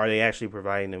 Are they actually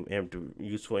providing them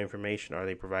useful information? Are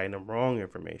they providing them wrong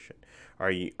information?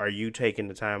 Are you taking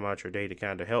the time out your day to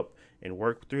kind of help and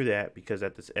work through that? Because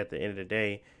at the end of the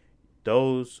day,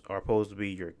 those are supposed to be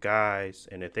your guys,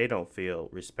 and if they don't feel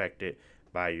respected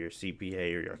by your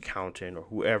CPA or your accountant or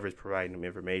whoever is providing them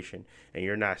information, and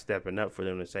you're not stepping up for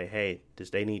them to say, hey,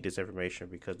 they need this information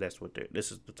because this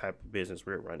is the type of business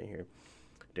we're running here,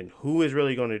 then who is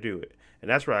really going to do it?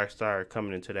 And that's where I started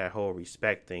coming into that whole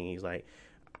respect thing. He's like,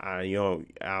 we don't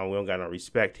got no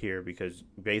respect here because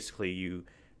basically you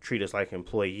treat us like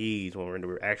employees when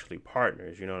we're actually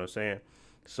partners. You know what I'm saying?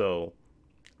 So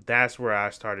that's where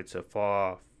I started to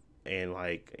fall and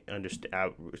like understand. I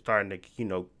was starting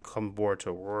to come aboard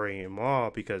to Rory and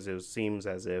Maul because it seems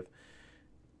as if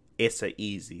it's an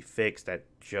easy fix that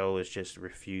Joe is just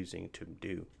refusing to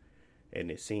do, and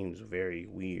it seems very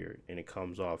weird and it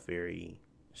comes off very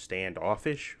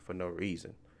standoffish for no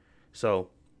reason. So,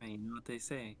 and you know what they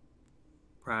say,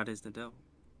 pride is the devil.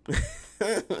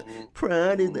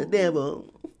 Pride is the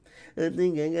devil. I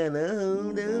think I got a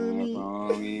hold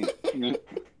on me.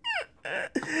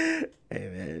 Hey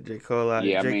man, J. Cole.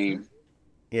 Yeah,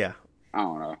 yeah. I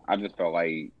don't know. I just felt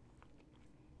like,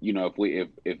 if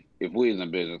we is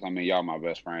in business, I mean, y'all my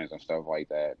best friends and stuff like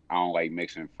that. I don't like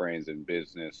mixing friends and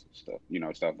business stuff,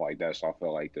 stuff like that. So I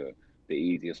feel like the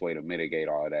easiest way to mitigate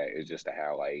all of that is just to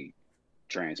have like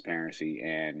transparency.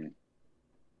 And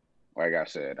like I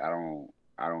said,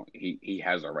 he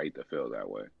has a right to feel that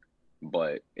way.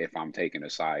 But if I'm taking a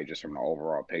side just from the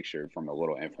overall picture, from the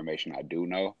little information I do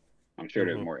know, I'm sure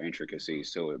there's more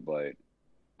intricacies to it, but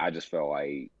I just felt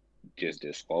like just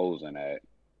disclosing that,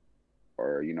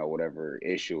 or whatever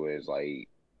issue is, like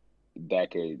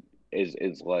that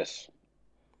is less.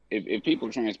 If people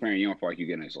are transparent, you don't feel like you're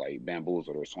getting like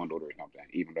bamboozled or swindled or something,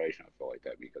 even though they shouldn't feel like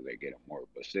that because they get it more.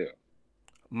 But still,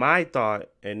 my thought,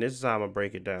 and this is how I'm gonna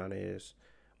break it down, is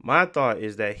my thought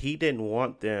is that he didn't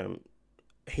want them.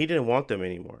 He didn't want them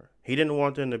anymore. He didn't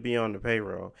want them to be on the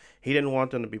payroll. He didn't want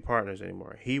them to be partners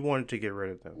anymore. He wanted to get rid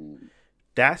of them.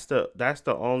 That's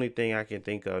the only thing I can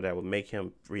think of that would make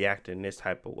him react in this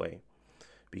type of way,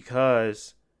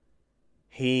 because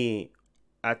he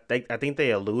I think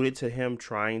they alluded to him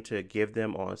trying to give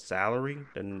them on salary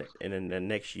in the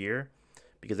next year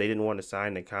because they didn't want to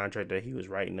sign the contract that he was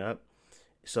writing up.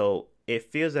 So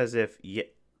it feels as if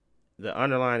the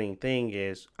underlining thing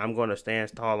is I'm going to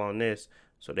stand tall on this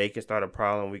so they can start a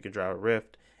problem, we can drive a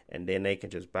rift, and then they can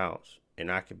just bounce.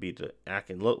 And I can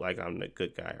look like I'm the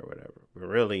good guy or whatever. But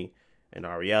really, in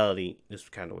our reality, this is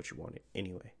kind of what you wanted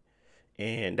anyway.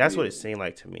 And that's what it seemed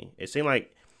like to me. It seemed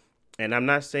like, and I'm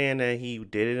not saying that he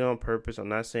did it on purpose. I'm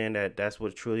not saying that that's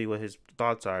what his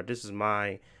thoughts are. This is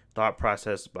my thought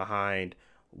process behind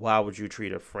why would you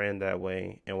treat a friend that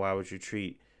way and why would you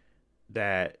treat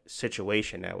that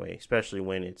situation that way, especially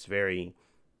when it's very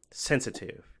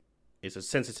sensitive. It's a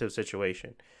sensitive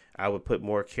situation. I would put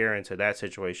more care into that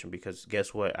situation because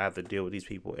guess what? I have to deal with these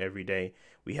people every day.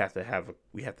 We have to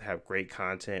have great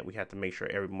content. We have to make sure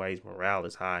everybody's morale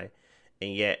is high.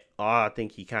 And yet, all I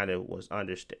think he kind of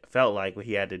felt like what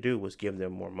he had to do was give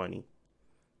them more money,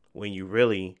 when you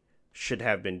really should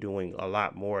have been doing a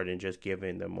lot more than just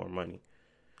giving them more money.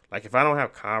 Like, if I don't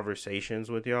have conversations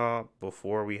with y'all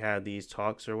before we have these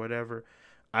talks or whatever,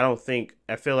 I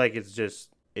feel like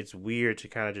it's weird to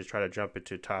kind of just try to jump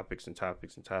into topics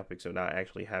without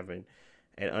actually having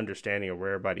an understanding of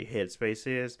where everybody's headspace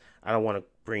is. I don't want to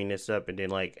bring this up and then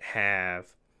like have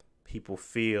people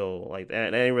feel like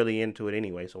that. They ain't really into it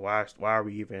anyway. So why are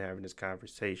we even having this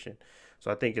conversation? So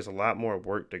I think it's a lot more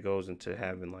work that goes into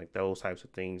having like those types of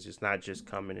things. It's not just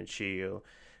coming and chill.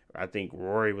 I think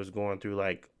Rory was going through,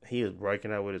 like, he was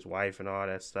breaking up with his wife and all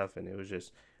that stuff, and it was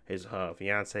just his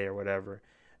fiance or whatever.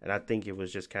 And I think it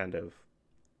was just kind of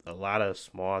a lot of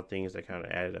small things that kind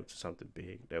of added up to something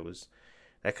big that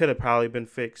could have probably been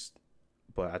fixed,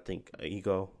 but I think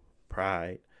ego,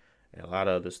 pride, and a lot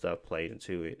of other stuff played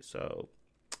into it, so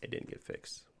it didn't get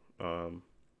fixed. But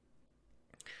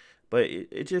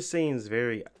it just seems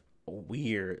very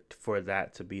weird for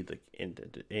that to be the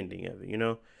ending of it, you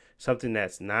know? Something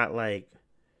that's not like,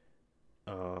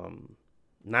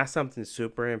 not something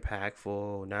super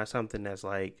impactful, not something that's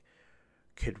like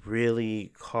could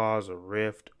really cause a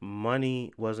rift.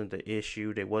 Money wasn't the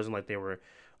issue. It wasn't like they were,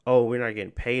 oh, we're not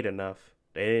getting paid enough.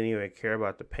 They didn't even care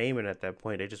about the payment at that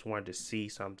point. They just wanted to see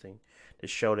something to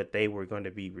show that they were going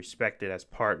to be respected as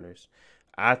partners.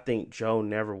 I think Joe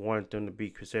never wanted them to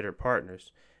be considered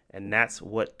partners, and that's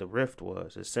what the rift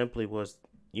was. It simply was,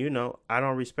 I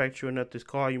don't respect you enough to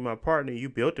call you my partner. You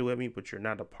built it with me, but you're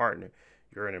not a partner.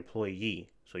 You're an employee.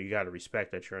 So you got to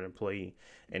respect that you're an employee.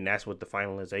 And that's what the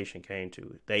finalization came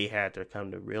to. They had to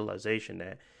come to realization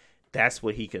that that's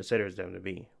what he considers them to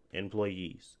be,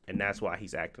 employees. And that's why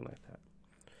he's acting like that.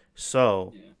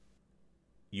 So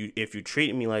if you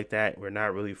treat me like that, we're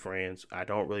not really friends. I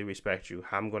don't really respect you.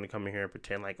 I'm going to come in here and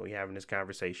pretend like we're having this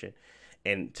conversation.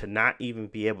 And to not even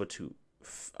be able to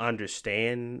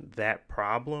understand that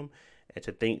problem and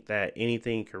to think that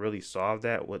anything can really solve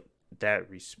that with that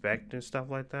respect and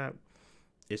stuff like that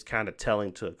is kind of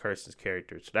telling to a person's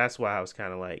character. So that's why I was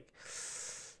kind of like,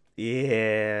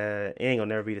 yeah, it ain't gonna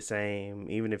never be the same.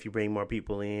 Even if you bring more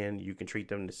people in, you can treat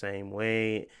them the same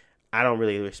way. I don't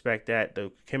really respect that.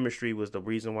 The chemistry was the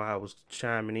reason why I was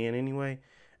chiming in anyway,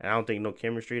 and I don't think no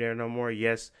chemistry there no more.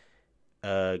 Yes,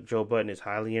 Joe Budden is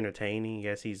highly entertaining.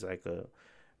 Yes, he's like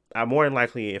I more than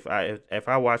likely, if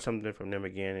I watch something from them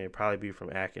again, it'd probably be from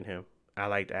Him. I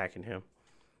liked Him.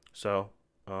 So,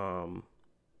 that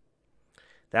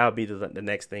would be the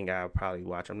next thing I'll probably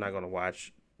watch. I'm not going to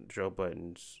watch Joe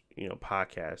Budden's,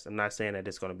 podcast. I'm not saying that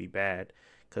it's going to be bad,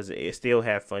 because it still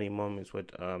have funny moments with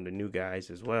the new guys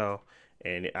as well,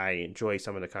 and I enjoy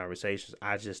some of the conversations.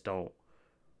 I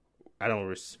don't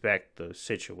respect the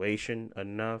situation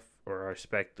enough, or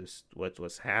respect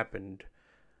what's happened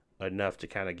enough to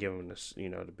kind of give him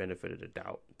the benefit of the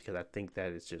doubt, because I think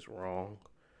that it's just wrong.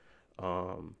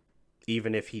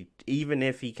 Even if he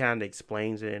kind of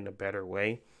explains it in a better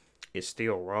way, it's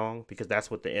still wrong, because that's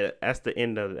the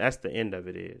end of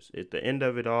it is. The end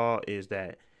of it all is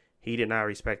that he did not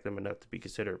respect them enough to be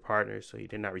considered partners. So he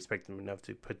did not respect them enough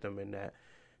to put them in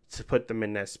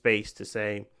that space to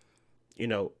say,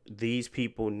 these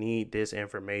people need this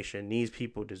information. These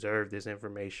people deserve this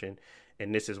information,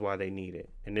 and this is why they need it,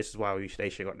 and this is why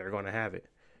they're going to have it.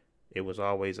 It was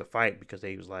always a fight, because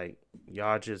they was like,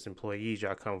 y'all just employees,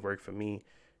 y'all come work for me.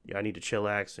 Y'all need to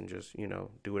chillax and just,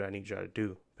 do what I need y'all to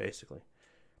do, basically.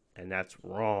 And that's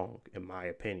wrong, in my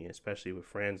opinion, especially with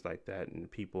friends like that and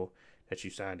people that you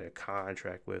signed a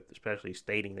contract with, especially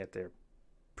stating that they're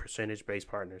percentage-based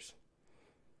partners.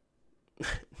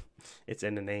 It's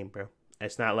in the name, bro.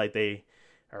 It's not like they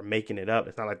are making it up.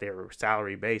 It's not like they're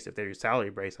salary-based. If they're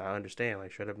salary-based, I understand.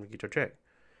 Like, shut up and get your check.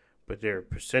 But they're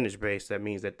percentage based. That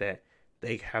means that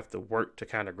they have to work to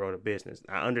kind of grow the business.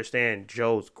 I understand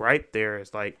Joe's gripe there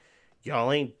is like,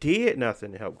 y'all ain't did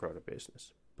nothing to help grow the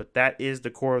business. But that is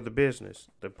the core of the business,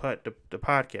 the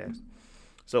podcast.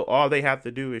 So all they have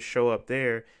to do is show up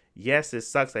there. Yes, it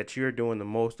sucks that you're doing the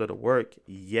most of the work.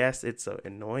 Yes, it's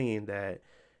annoying that,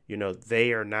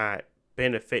 they are not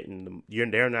benefiting.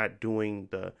 They're not doing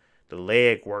the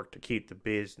leg work to keep the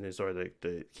business or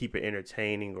to keep it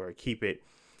entertaining or keep it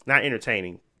not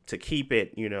entertaining, to keep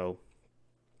it, to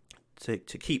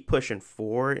keep pushing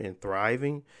forward and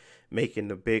thriving, making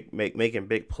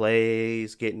big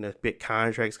plays, getting the big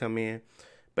contracts come in.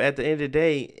 But at the end of the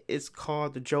day, it's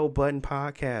called the Joe Budden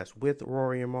Podcast with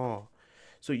Rory and Maul.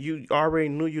 So you already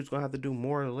knew you was going to have to do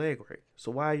more of the legwork.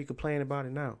 So why are you complaining about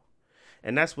it now?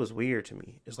 And that's what's weird to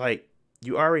me. It's like,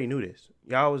 you already knew this.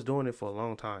 Y'all was doing it for a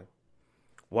long time.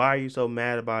 Why are you so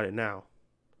mad about it now?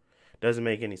 Doesn't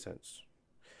make any sense.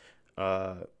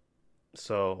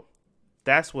 So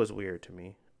that's what's weird to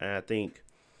me. And I think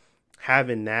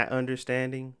having that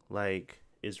understanding,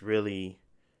 is really,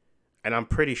 and I'm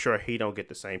pretty sure he don't get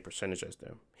the same percentage as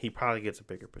them. He probably gets a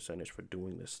bigger percentage for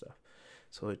doing this stuff.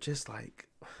 So it's just like,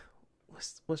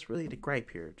 what's really the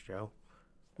gripe here, Joe?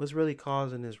 What's really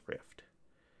causing this rift?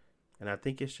 And I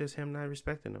think it's just him not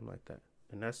respecting them like that.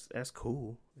 And that's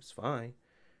cool. It's fine.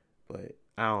 But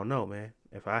I don't know, man.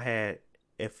 If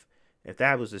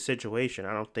that was the situation,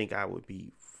 I don't think I would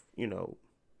be,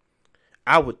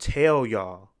 I would tell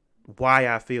y'all why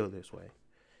I feel this way.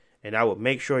 And I would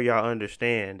make sure y'all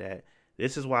understand that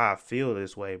this is why I feel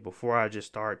this way before I just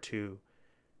start to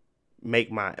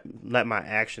let my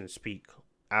actions speak.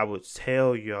 I would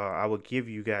tell y'all, I would give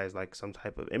you guys some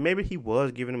type of, and maybe he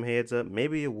was giving them heads up.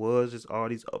 Maybe it was just all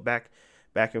these back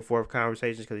and forth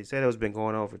conversations because he said it's been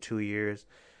going on for 2 years.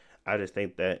 I just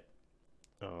think that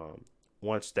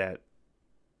once the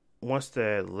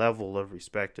level of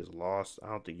respect is lost, I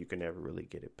don't think you can ever really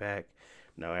get it back.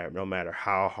 No matter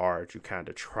how hard you kind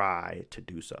of try to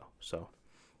do so. So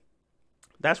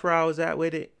that's where I was at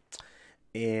with it,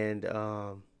 and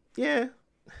I'm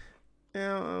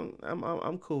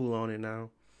cool on it now.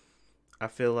 I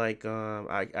feel like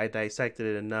I dissected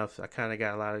it enough. I kind of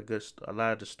got a lot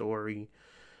of the story,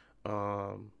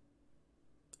 and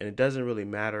it doesn't really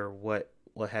matter what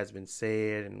has been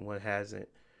said and what hasn't.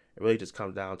 It really just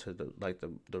comes down to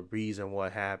the reason why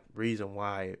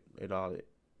it all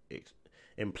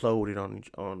imploded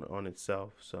on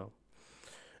itself. So,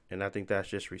 and I think that's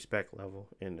just respect level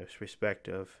and this respect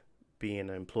of being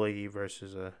an employee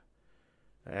versus an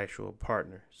actual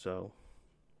partner. So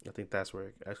I think that's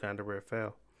kind of where it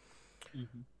fell.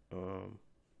 Mm-hmm.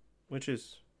 Which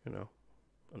is,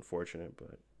 unfortunate,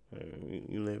 but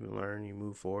you live and learn, you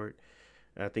move forward.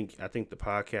 And I think the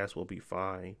podcast will be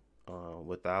fine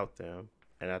without them,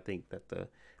 and I think that the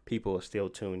people will still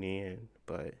tune in.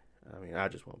 But I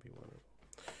just won't be one of them.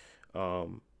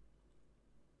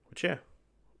 But yeah,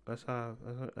 that's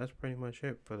pretty much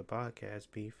it for the podcast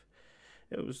beef.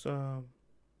 It was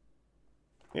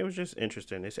just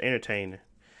interesting. It's entertaining.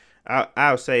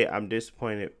 I'll say I'm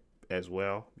disappointed as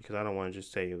well because I don't want to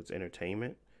just say it was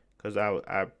entertainment because I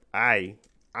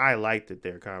liked that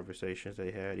their conversations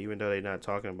they had, even though they're not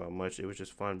talking about much. It was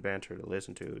just fun banter to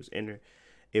listen to.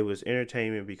 It was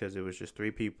entertainment because it was just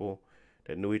three people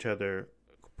that knew each other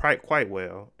quite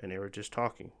well, and they were just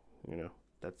talking.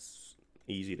 That's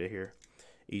easy to hear,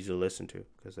 easy to listen to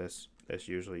because that's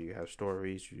usually you have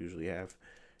stories, you usually have,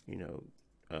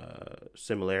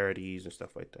 similarities and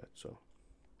stuff like that. So,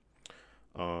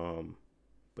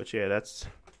 but yeah, that's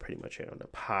pretty much it on the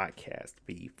podcast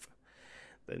beef.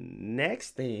 The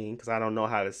next thing, because I don't know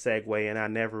how to segue, and I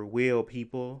never will,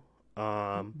 people.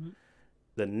 The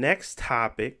next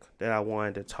topic that I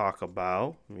wanted to talk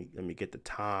about, let me get the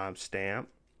time stamp.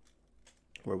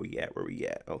 Where we at?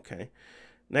 Okay.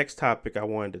 Next topic I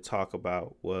wanted to talk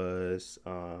about was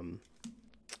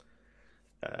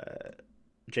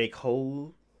J.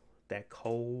 Cole, that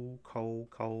cold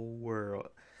world.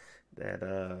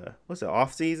 That what's it,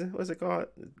 off season? What's it called?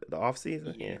 The off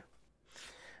season? Yeah.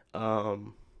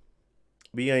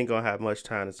 We ain't gonna have much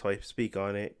time to speak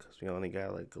on it because we only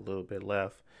got a little bit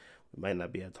left. We might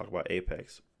not be able to talk about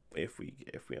Apex if we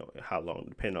how long,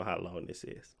 depending on how long this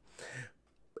is.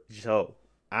 So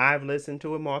I've listened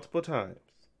to it multiple times.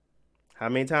 How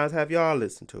many times have y'all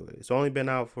listened to it? It's only been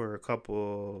out for a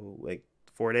couple,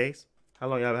 4 days. How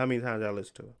many times y'all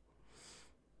listened to it?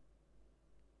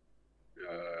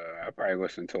 I probably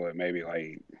listened to it maybe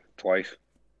twice.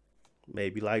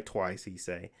 Maybe twice, he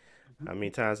say. Mm-hmm. How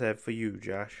many times have it for you,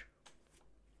 Josh?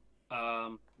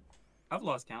 I've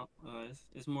lost count.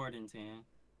 It's more than 10,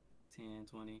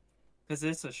 20. Because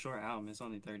it's a short album. It's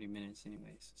only 30 minutes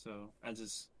anyways. So I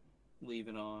just leave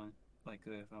it on like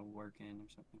if I'm working or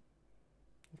something.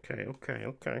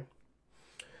 Okay.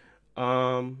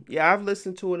 Yeah, I've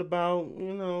listened to it about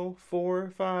 4 or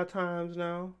 5 times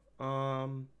now.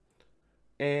 And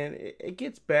it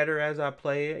gets better as I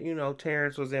play it.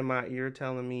 Terrence was in my ear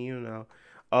telling me,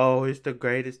 oh, it's the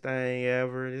greatest thing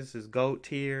ever. This is GOAT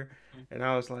tier, and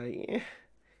I was like,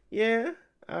 yeah.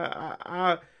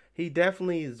 He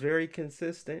definitely is very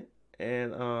consistent,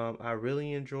 and I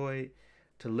really enjoyed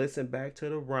to listen back to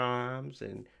the rhymes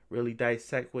and really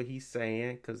dissect what he's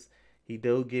saying, because he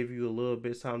do give you a little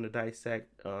bit something to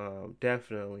dissect.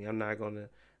 Definitely, I'm not gonna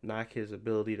knock his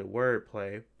ability to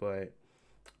wordplay, but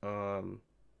um,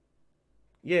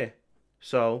 yeah.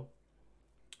 So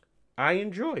I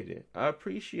enjoyed it. I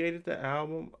appreciated the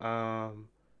album.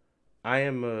 I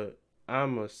am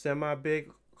I'm a semi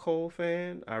big Cole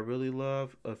fan. I really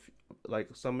love like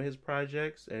some of his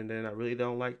projects, and then I really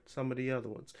don't like some of the other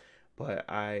ones. But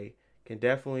I can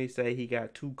definitely say he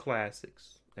got 2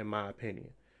 classics in my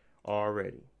opinion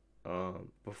already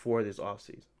before this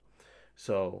offseason.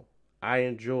 So I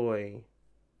enjoy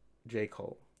J.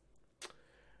 Cole.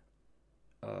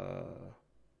 Uh,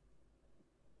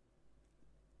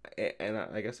 and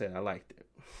like I said, I liked it.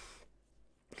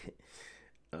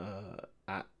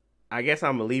 I guess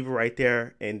I'm gonna leave it right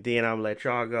there, and then I'm gonna let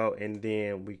y'all go, and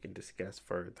then we can discuss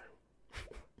further.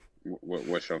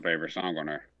 What's your favorite song on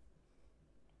there?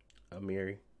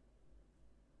 Amiri.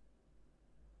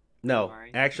 No,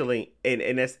 Amari. actually, and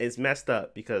it's messed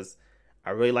up because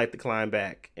I really like the Climb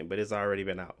Back, but it's already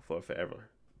been out for forever.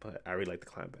 But I really like the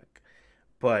Climb Back.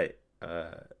 But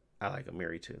I like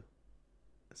Amiri too.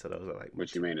 So those are like.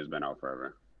 What you mean it's been out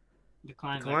forever? The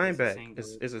Climb Climb Back Back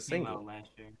is is a came out single. last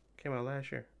year. Came out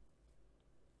last year.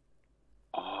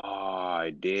 Oh,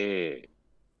 I did.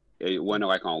 It wasn't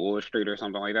like on Wood Street or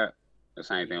something like that. The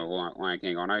same thing with Lion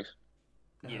King on Ice.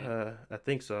 Yeah. I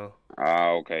think so.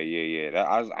 Oh, okay, yeah.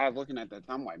 I was looking at that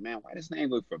time, like, man, why does name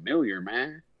look familiar,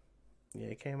 man? Yeah,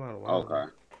 it came out a while Okay.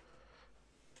 ago.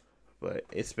 But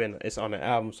it's on the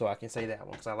album, so I can say that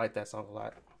one because I like that song a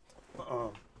lot.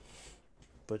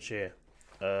 But yeah,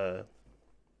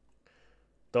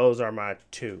 those are my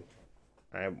 2.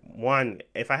 One,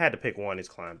 if I had to pick one, is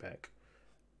Climb Back.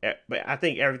 But I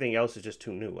think everything else is just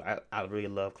too new. I really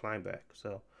love Climb Back,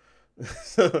 so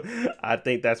so I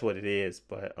think that's what it is.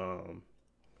 But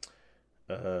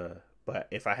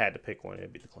if I had to pick one,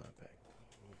 it'd be the Climb Back.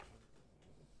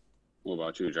 What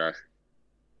about you, Josh?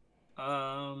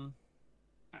 I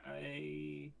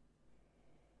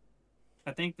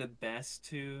think the best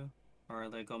 2 are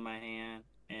Let Go My Hand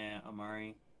and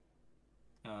Amari.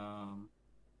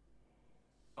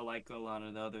 I like a lot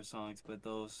of the other songs, but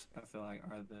those I feel like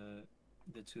are the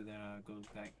 2 that I go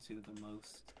back to the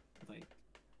most. Like,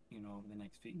 over the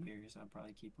next few years, I'll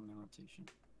probably keep them in rotation.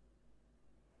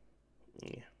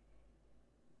 Yeah.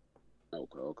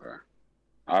 Okay.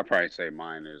 I'd probably say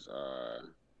mine is I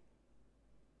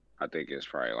think it's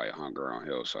probably like Hunger on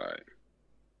Hillside.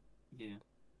 Yeah.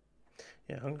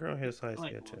 Yeah, Hunger on Hillside is I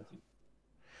like good them too.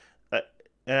 all,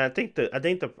 And I think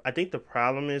the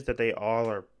problem is that they all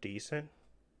are decent,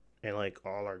 and like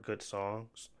all are good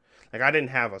songs. Like I didn't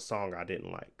have a song I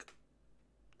didn't like,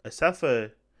 except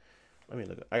for. Let me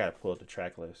look. I gotta pull up the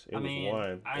track list. It was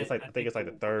one. It's like I think it's like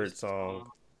the third song.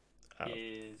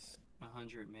 Is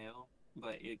 100 Mil,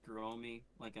 but it grew on me.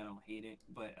 Like I don't hate it,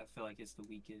 but I feel like it's the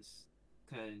weakest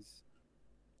because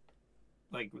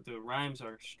like the rhymes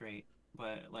are straight,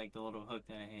 but like the little hook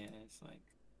that I had, it's like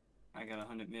I got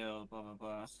 100 mil, blah blah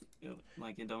blah.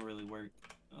 Like it don't really work.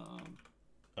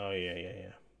 Oh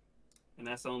yeah. And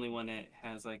that's the only one that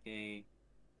has like I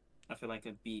feel like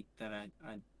a beat that I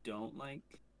don't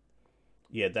like.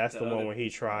 Yeah, that's the one where he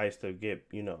tries to get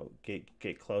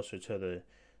closer to the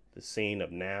scene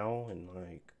of now, and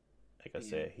like I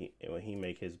said, when he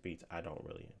make his beats, I don't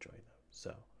really enjoy them.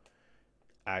 So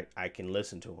I can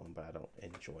listen to them, but I don't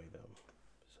enjoy them.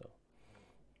 So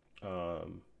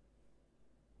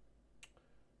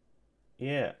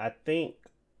yeah, I think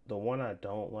the one I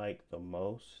don't like the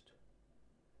most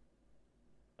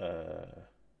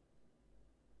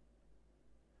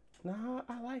nah,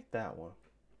 I like that one.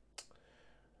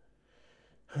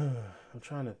 I'm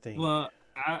trying to think. Well,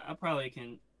 I probably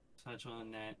can touch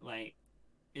on that. Like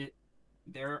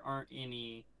there aren't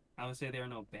any. I would say there are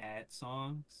no bad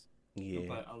songs. Yeah.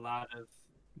 But a lot of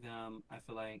them, I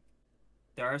feel like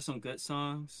there are some good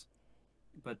songs,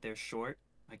 but they're short.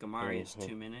 Like Amari is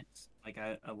 2 minutes. Like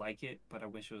I like it, but I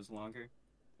wish it was longer.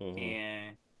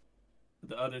 And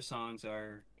the other songs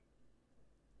are.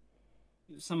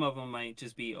 Some of them might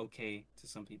just be okay to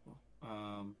some people.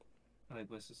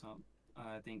 like what's the song?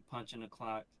 I think Punching the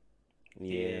Clock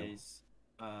Yeah. is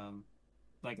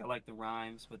like I like the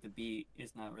rhymes, but the beat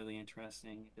is not really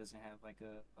interesting. It doesn't have like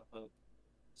a hook.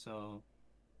 So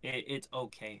it's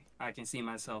okay. I can see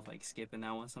myself like skipping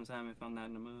that one sometime if I'm not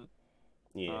in the mood.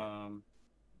 Yeah. Um,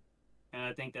 and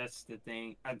I think that's the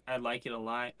thing. I like it a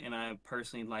lot, and I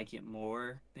personally like it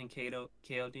more than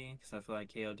KLD because I feel like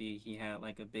KLD he had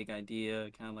like a big idea,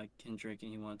 kind of like Kendrick,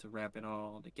 and he wanted to wrap it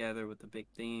all together with a big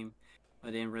theme, but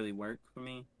it didn't really work for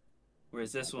me.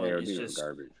 Whereas this one, KOD it's was just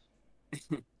garbage.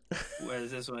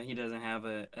 whereas this one he doesn't have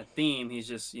a theme. He's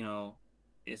just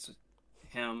it's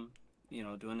him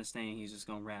doing this thing. He's just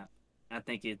gonna rap. I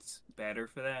think it's better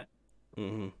for that,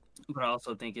 Mm-hmm. but I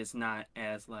also think it's not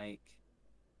as like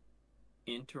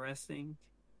interesting.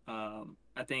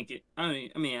 I think it. I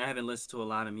mean, I haven't listened to a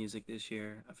lot of music this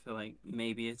year. I feel like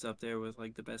maybe it's up there with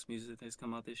like the best music that's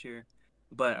come out this year.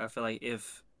 But I feel like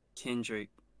if Kendrick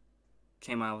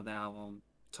came out with an album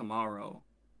tomorrow,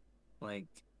 like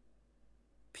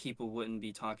people wouldn't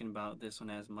be talking about this one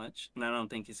as much. And I don't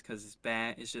think it's because it's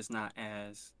bad. It's just not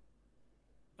as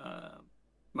uh,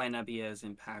 might not be as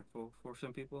impactful for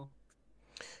some people.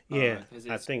 Yeah, Because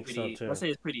I it's think so pretty. I too. say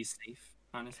it's pretty safe,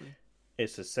 honestly.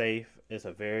 It's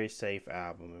a very safe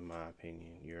album in my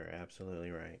opinion. You're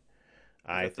absolutely right.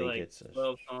 Because I I feel think like it's a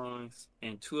 12 songs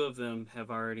and two of them have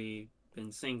already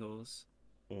been singles,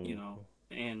 you mm, know,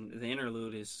 and the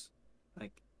interlude is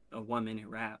like a 1 minute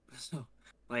rap. So,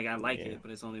 like, I like yeah. it,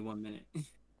 but it's only 1 minute.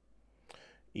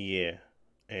 Yeah.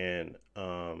 And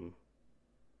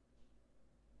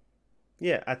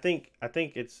yeah, I think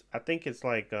it's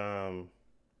like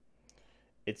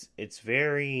it's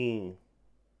very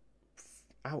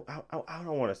I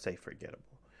don't want to say forgettable.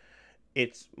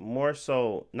 It's more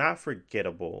so not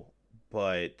forgettable,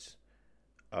 but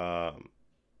um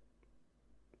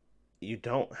you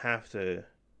don't have to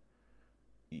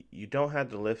you don't have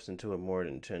to listen to it more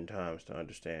than 10 times to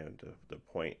understand the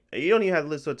point. You don't even have to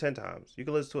listen to it 10 times. You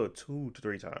can listen to it 2 to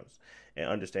 3 times and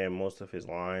understand most of his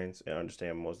lines and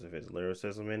understand most of his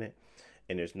lyricism in it.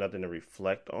 And there's nothing to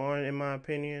reflect on, in my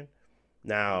opinion.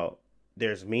 Now,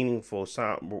 there's meaningful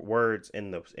words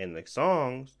in the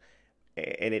songs,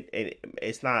 and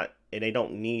it's not, and they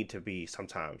don't need to be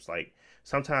sometimes. Like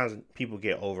sometimes people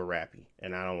get over rappy,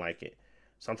 and I don't like it.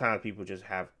 Sometimes people just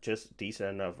have just decent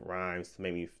enough rhymes to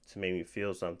make me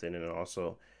feel something, and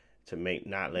also to make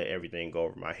not let everything go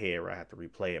over my head where I have to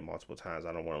replay it multiple times.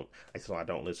 I don't want. That's why I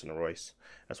don't listen to Royce.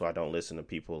 That's why I don't listen to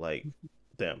people like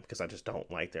them because I just don't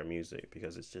like their music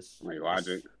because Like it's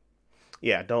Logic.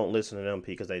 yeah, I don't listen to them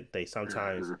because they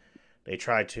sometimes they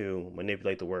try to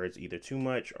manipulate the words either too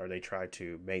much or they try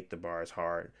to make the bars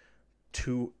hard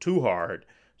too hard.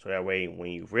 So that way,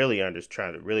 when you really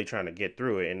trying to get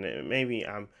through it, and maybe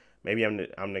I'm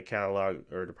the catalog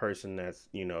or the person that's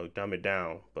dumb it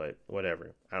down, but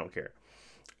whatever, I don't care.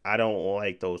 I don't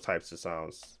like those types of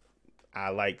songs. I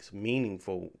like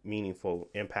meaningful,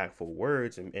 impactful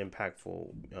words and impactful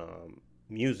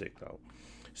music though.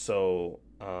 So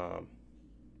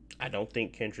I don't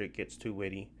think Kendrick gets too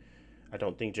witty. I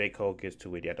don't think J. Cole gets too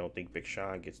witty. I don't think Big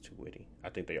Sean gets too witty. I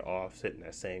think they all sit in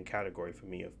that same category for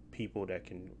me of people that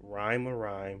can rhyme a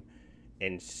rhyme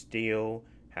and still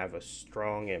have a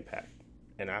strong impact.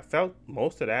 And I felt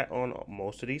most of that on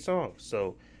most of these songs.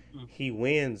 So Mm. he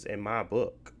wins in my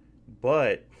book.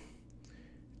 But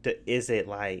is it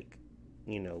like,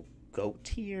 GOAT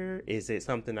tier? Is it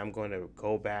something I'm going to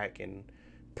go back and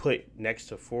put next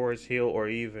to Forest Hill or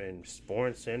even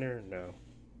Sporn Center? No.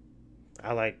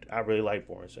 I really like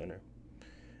Born Center,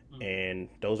 Mm. and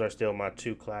those are still my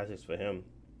two classics for him.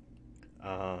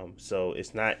 So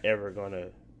it's not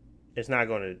going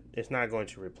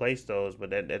to replace those.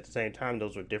 But at the same time,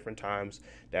 those were different times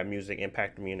that music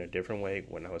impacted me in a different way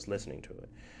when I was listening to it.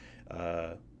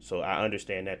 So I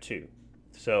understand that too.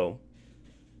 So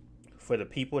for the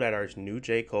people that are new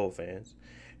J. Cole fans,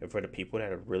 and for the people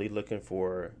that are really looking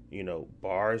for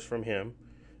bars from him,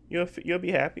 you'll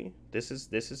be happy. This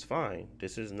is fine.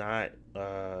 This is not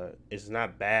it's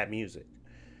not bad music,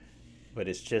 but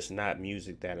it's just not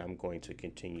music that I'm going to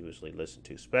continuously listen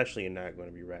to. Especially, you're not going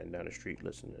to be riding down the street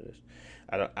listening to this.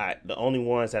 The only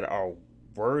ones that are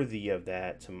worthy of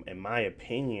that, in my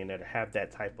opinion, that have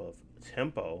that type of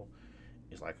tempo,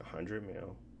 is like 100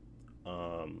 mil,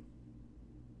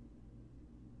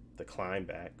 the climb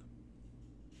back,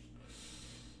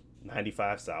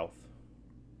 95 South,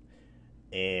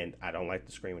 and I don't like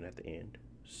the screaming at the end.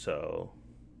 So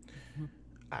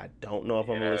I don't know if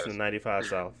I'm gonna listen to Yes. 95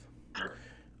 South.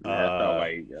 Yeah, it felt Uh,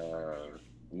 like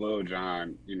Lil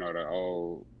Jon, the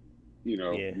old,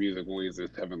 yeah, music when we was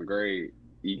in seventh grade.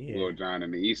 Yeah. Lil Jon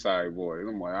and the East Side Boys.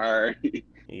 I'm like, all right.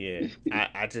 Yeah,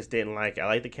 I just didn't like. I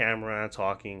like the Cameron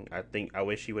talking. I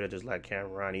wish he would have just let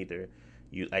Cameron either,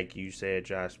 you like you said,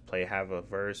 Josh, have a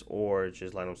verse or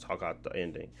just let him talk out the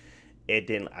ending. It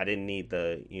didn't. I didn't need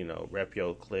the rep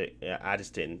yo click. I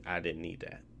just didn't. I didn't need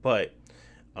that. But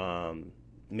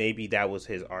maybe that was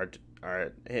his art.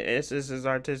 It's his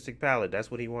artistic palette.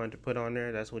 That's what he wanted to put on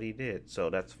there. That's what he did. So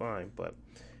that's fine. But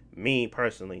me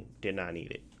personally did not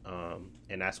need it.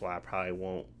 And that's why I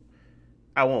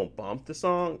won't bump the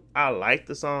song. I like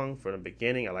the song from the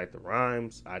beginning. I like the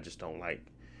rhymes. I just don't like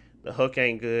the hook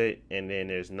ain't good, and then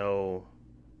there's no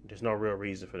real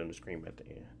reason for them to scream at the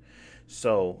end.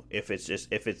 So if it's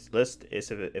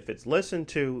listened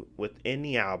to within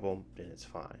the album, then it's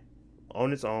fine.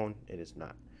 On its own, it is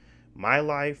not. My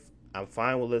Life, I'm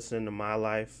fine with listening to My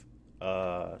Life,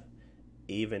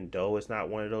 even though it's not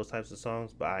one of those types of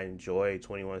songs. But I enjoy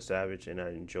 21 Savage and I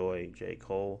enjoy J.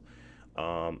 Cole.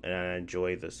 And I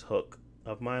enjoy this hook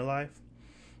of My Life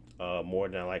more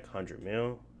than I like 100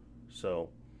 Mil. So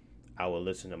I will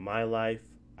listen to My Life.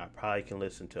 I probably can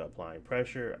listen to Applying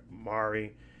Pressure,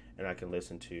 Mari, and I can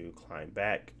listen to Climb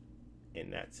Back,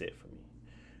 and that's it for me.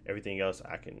 Everything else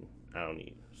I don't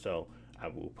need. So I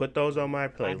will put those on my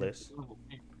playlist. What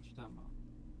you talking about?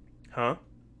 Huh?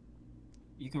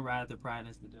 You can ride the Pride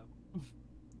as the Devil.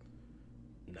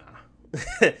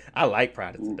 Nah. I like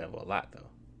Pride as the Devil a lot though.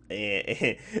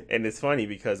 And it's funny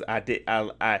because I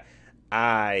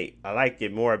like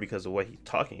it more because of what he's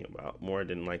talking about more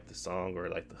than like the song or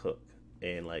like the hook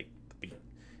and like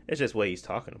it's just what he's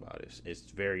talking about. It's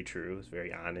very true. It's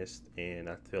very honest, and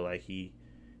I feel like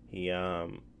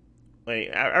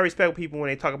I respect people when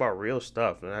they talk about real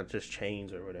stuff, not just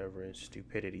chains or whatever and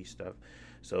stupidity stuff.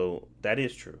 So that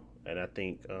is true, and I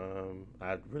think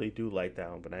I really do like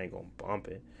that one, but I ain't gonna bump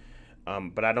it.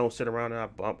 But I don't sit around and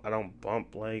I don't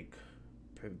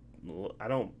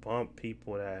bump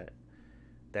people that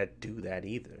do that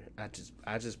either. I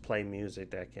just play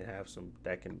music that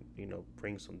can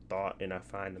bring some thought, and I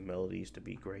find the melodies to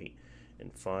be great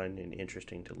and fun and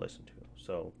interesting to listen to.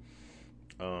 So,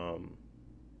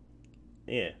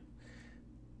 yeah,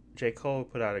 J. Cole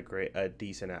put out a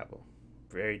decent album,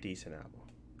 very decent album.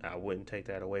 I wouldn't take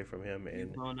that away from him. And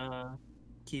You gonna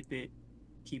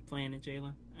keep playing it,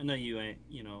 Jalen? I know you ain't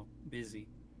busy.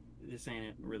 This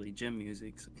ain't really gym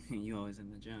music. So you always in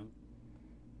the gym.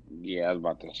 Yeah, I was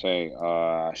about to say,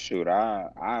 shoot,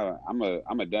 I'm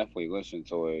a definitely listen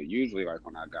to it. Usually, like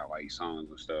when I got like songs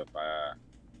and stuff,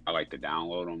 I like to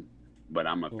download them, but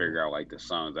I'm gonna Mhm. figure out like the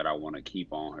songs that I want to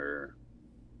keep on her,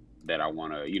 that I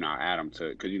want to, add them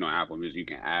to, because Apple Music, you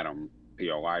can add them to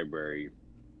your library,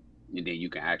 and then you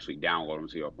can actually download them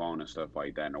to your phone and stuff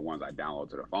like that. And the ones I download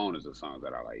to the phone is the songs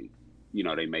that I like,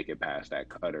 they make it past that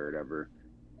cut or whatever,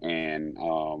 and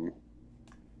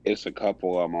it's a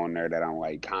couple of them on there that I'm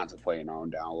like contemplating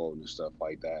on downloading and stuff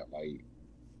like that.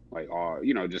 Like all,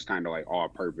 just kind of like all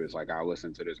purpose. Like I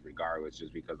listen to this regardless,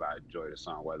 just because I enjoy the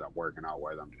song, whether I'm working out,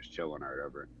 whether I'm just chilling or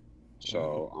whatever. Mhm.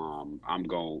 So I'm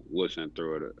gonna listen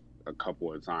through it a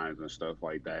couple of times and stuff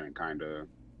like that, and kind of,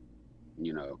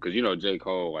 because J.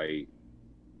 Cole, like,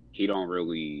 he don't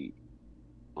really.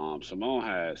 Simone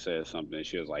had said something.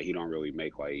 She was like, he don't really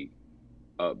make like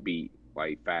upbeat,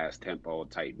 like fast tempo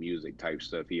type music type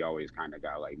stuff. He always kind of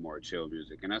got like more chill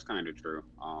music, and that's kind of true.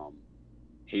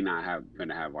 He not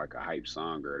gonna have like a hype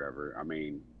song or whatever. I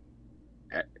mean,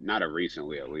 not a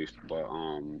recently at least, but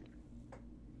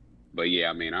yeah,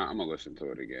 I mean, I'm gonna listen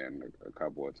to it again a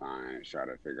couple of times, try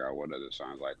to figure out what other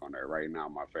songs like on there. Right now,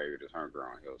 my favorite is Hunger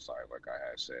on Hillside, like I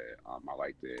had said. I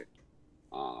liked it.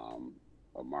 Um,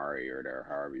 Amari or there,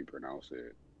 however you pronounce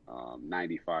it.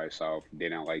 95 South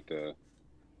didn't like the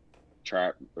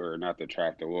trap, or not the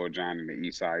trap, the Lil Jon and the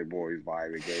East Side Boys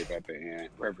vibe it gave at the end.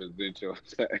 Represent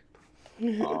yourself.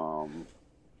 Um,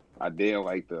 I did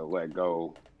like the let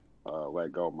go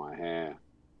of my hand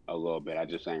a little bit. I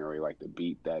just ain't really like the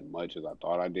beat that much as I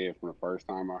thought I did from the first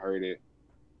time I heard it.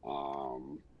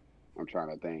 Um, I'm trying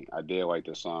to think. I did like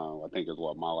the song. I think it's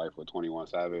what My Life with 21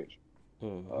 Savage.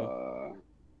 Mhm. Uh,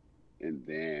 and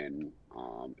then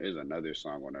there's another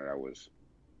song on there that was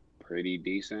pretty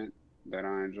decent that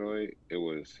I enjoyed. It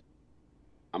was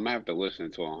I'm gonna have to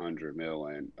listen to 100 Mil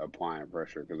and Applying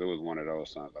Pressure, because it was one of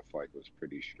those songs I feel like was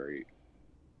pretty straight.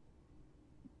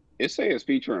 It say it's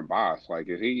featuring Boss. Like,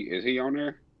 is he on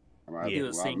there? He Yeah,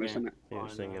 was Am I singing missing it? he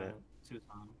was on singing it. 2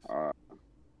 songs. Uh,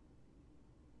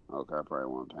 okay, I probably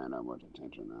wasn't paying that much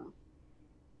attention now.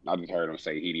 I just heard him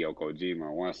say Hideo Kojima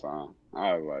on one song.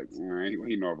 I was like,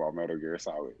 he know about Metal Gear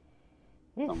Solid.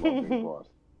 Talking about Big Boss.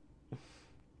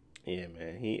 Yeah,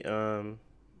 man.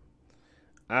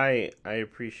 I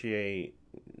appreciate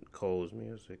Cole's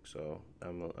music, so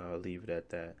I'll leave it at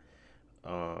that.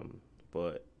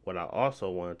 But what I also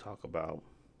want to talk about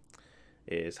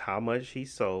is how much he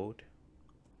sold,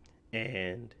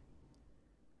 and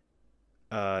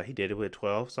he did it with a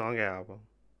 12-song album,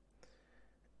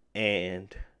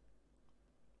 and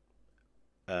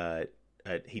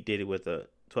he did it with a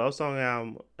 12-song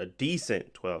album, a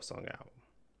decent 12-song album.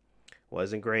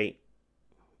 Wasn't great,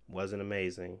 wasn't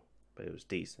amazing, but it was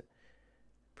decent.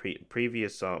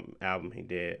 Previous album he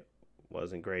did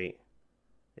wasn't great,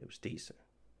 it was decent.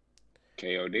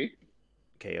 KOD.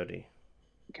 KOD.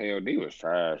 KOD was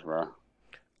trash, bro.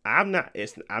 I'm not.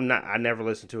 I never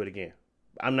listened to it again.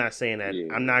 I'm not saying that.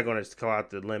 Yeah. I'm not going to go out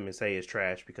the limb and say it's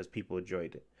trash because people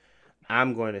enjoyed it.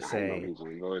 I'm going to I say know people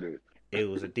enjoyed it. it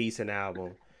was a decent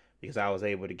album because I was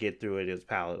able to get through it. It was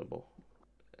palatable.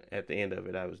 At the end of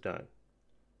it, I was done,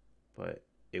 but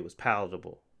it was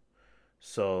palatable.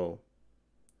 So,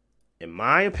 in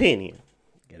my opinion,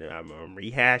 and I'm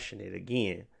rehashing it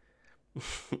again.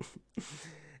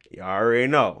 You already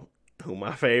know who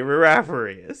my favorite rapper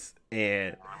is,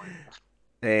 and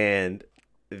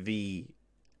the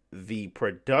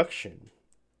production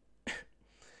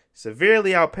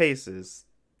severely outpaces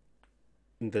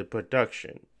the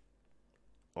production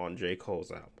on J.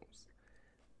 Cole's albums.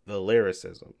 The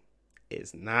lyricism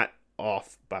is not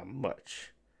off by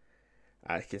much.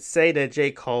 I can say that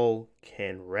J. Cole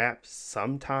can rap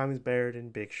sometimes better than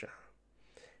Big Sean,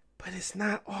 but it's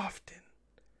not often.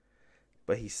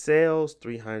 But he sells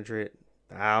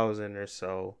 300,000 or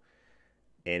so,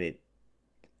 and it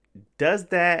does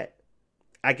that.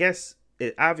 I guess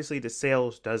obviously the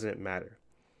sales doesn't matter.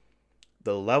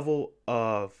 The level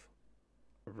of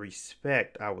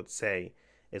respect, I would say,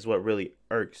 is what really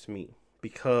irks me,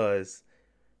 because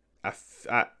I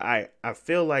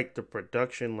feel like the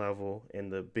production level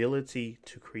and the ability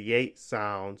to create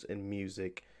sounds and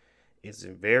music is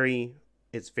very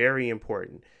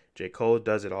important. J. Cole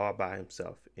does it all by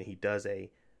himself, and he does a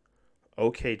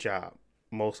okay job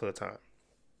most of the time.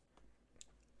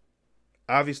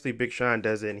 Obviously, Big Sean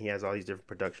does it, and he has all these different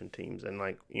production teams, and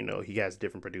he has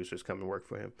different producers come and work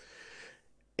for him,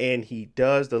 and he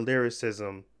does the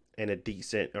lyricism in a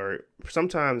decent, or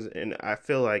sometimes, and I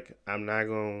feel like I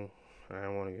don't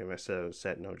want to get myself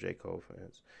upset, no J. Cole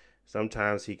fans.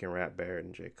 Sometimes he can rap better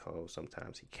than J. Cole,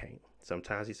 sometimes he can't.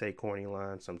 Sometimes he say corny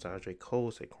lines, sometimes J.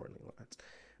 Cole say corny lines.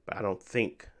 But I don't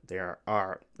think I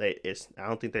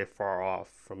don't think they're far off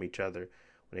from each other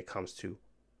when it comes to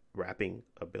rapping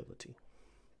ability.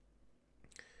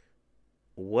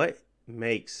 What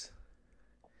makes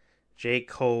J.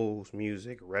 Cole's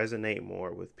music resonate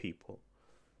more with people?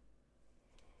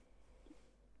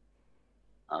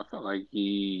 I feel like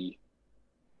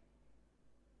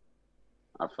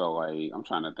I'm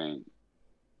trying to think.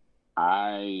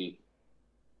 I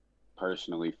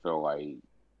personally feel like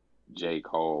J.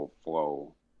 Cole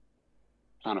flow.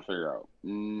 Trying to figure out.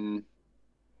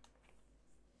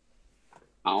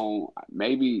 I don't.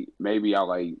 Maybe I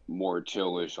like more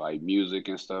chillish like music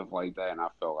and stuff like that, and I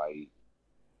feel like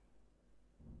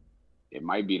it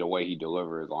might be the way he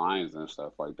delivers lines and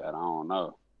stuff like that. I don't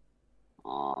know.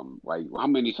 Like how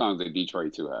many songs did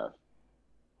Detroit 2 have?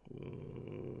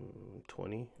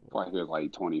 20. Like it was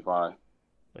like 25.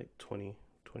 Like 20,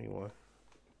 21.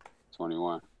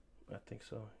 21. I think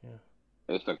so, yeah.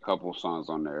 It's a couple songs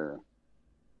on there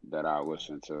that I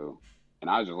listen to, and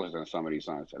I just listened to some of these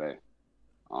songs today.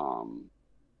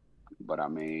 But I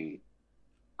mean,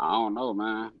 I don't know,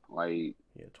 man. Like,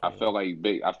 Yeah, I feel like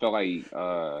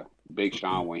Big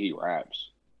Sean when he raps.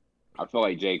 I feel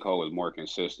like J. Cole is more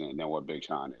consistent than what Big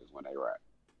Sean is when they rap.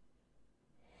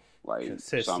 Like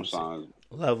some songs,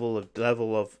 level of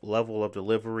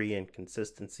delivery and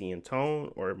consistency in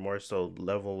tone, or more so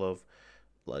level of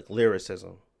like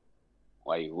lyricism.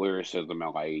 Like lyricism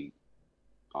and like,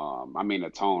 I mean the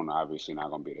tone obviously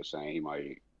not gonna be the same. He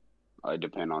might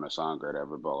depend on the song or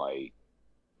whatever, but like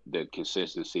the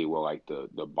consistency with like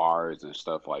the bars and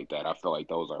stuff like that. I feel like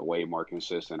those are way more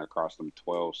consistent across them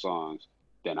 12 songs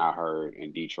than I heard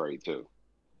in Detroit 2.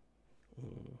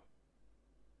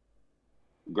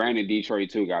 Granted, Detroit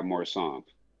 2 got more songs,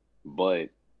 but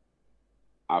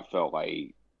I felt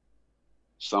like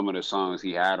some of the songs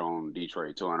he had on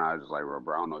Detroit 2, and I was just like, bro,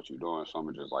 I don't know what you're doing, so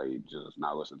I'm just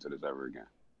not listen to this ever again.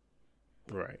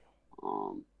 Right.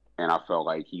 And I felt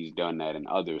like he's done that in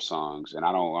other songs, and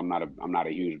I'm not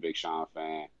a huge Big Sean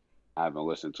fan. I haven't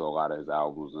listened to a lot of his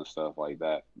albums and stuff like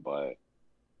that, but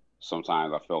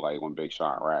sometimes I feel like when Big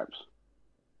Sean raps,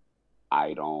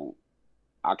 I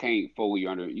can't fully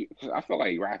I feel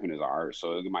like rapping is an art,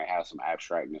 so it might have some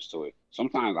abstractness to it.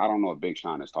 Sometimes I don't know what Big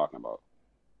Sean is talking about.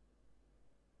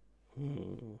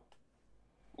 Hmm.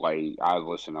 Like I was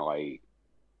listening to like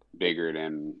bigger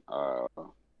than uh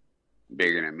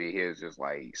bigger than me. His just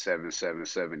like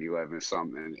 77711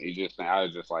 something. He just I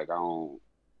was just like I don't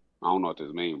know what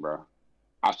this means, bro.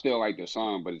 I still like the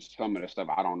song, but it's some of the stuff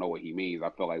I don't know what he means. I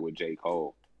feel like with J.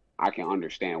 Cole, I can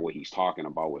understand what he's talking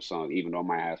about with songs, even though it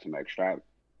might have some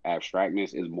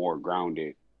abstractness, is more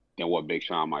grounded than what Big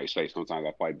Sean might say. Sometimes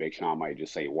I feel like Big Sean might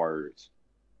just say words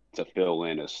to fill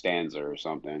in a stanza or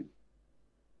something,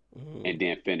 Hmm. and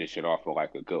then finish it off with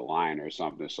like a good line or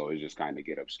something. So it just kind of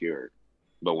get obscured.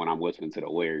 But when I'm listening to the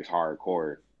lyrics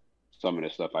hardcore, some of the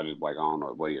stuff I just like I don't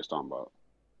know what he's talking about.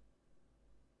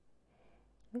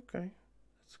 Okay.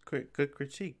 That's a good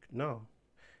critique. No.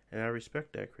 And I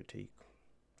respect that critique.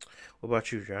 What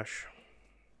about you, Josh?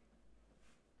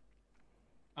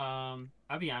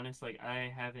 I'll be honest, like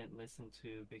I haven't listened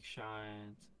to Big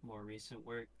Sean's more recent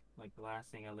work. Like the last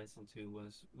thing I listened to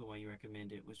was the one you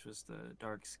recommended, which was the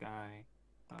Dark Sky,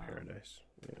 um, Paradise.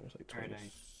 Yeah, it was like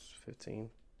Paradise. 2015.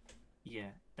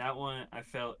 Yeah, that one I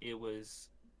felt it was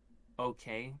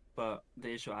okay, but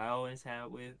the issue I always had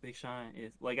with Big Sean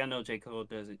is like I know J. Cole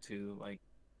does it too, like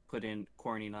put in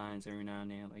corny lines every now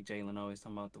and then. Like Jalen always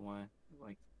talking about the one,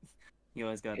 like he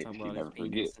always got to talk You about his never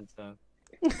forget. penis and stuff.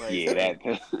 But it's Yeah, like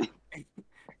that.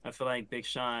 I feel like Big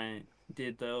Sean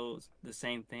did those the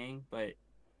same thing, but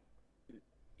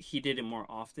he did it more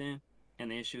often.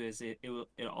 And the issue is it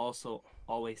also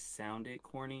always sounded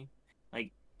corny.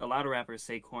 Like a lot of rappers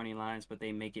say corny lines, but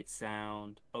they make it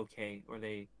sound okay, or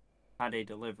they how they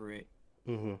deliver it.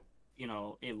 Hmm.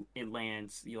 It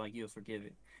lands. You'll forgive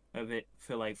it. I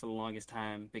feel like for the longest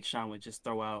time, Big Sean would just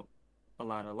throw out a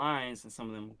lot of lines, and some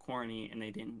of them were corny, and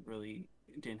they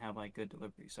didn't have like good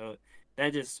delivery. So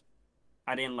that just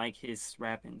I didn't like his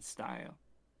rapping style.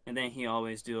 And then he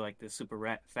always do like the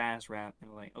super fast rap,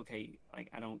 and like okay, like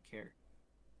I don't care.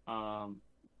 Um,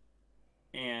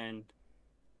 and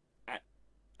I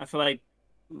I feel like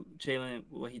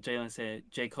Jalen said,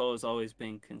 J Cole has always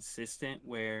been consistent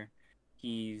where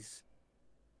he's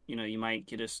you might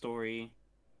get a story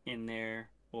in there,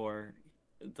 or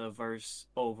the verse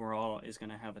overall is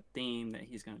gonna have a theme that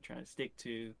he's gonna try to stick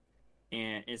to,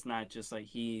 and it's not just like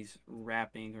he's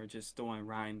rapping or just throwing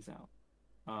rhymes out.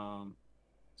 Um,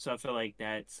 So I feel like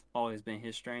that's always been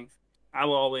his strength. I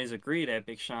will always agree that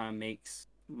Big Sean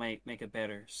might make a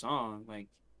better song, like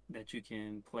that you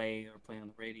can play on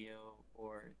the radio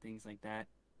or things like that.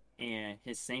 And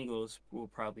his singles will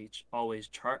probably always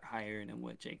chart higher than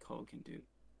what J. Cole can do.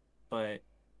 But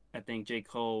I think J.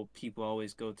 Cole people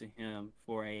always go to him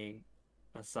for a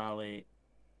solid,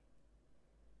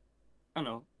 I don't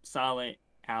know, solid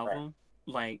Right. album.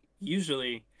 Like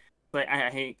usually, like I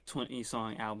hate 20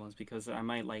 song albums because I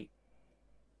might like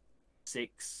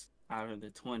 6 out of the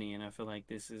 20, and I feel like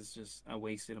this is just I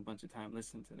wasted a bunch of time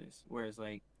listening to this. Whereas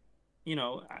like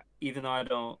even though I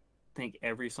don't think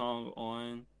every song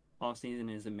on All Season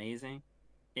is amazing,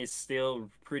 it's still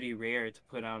pretty rare to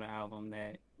put out an album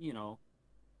that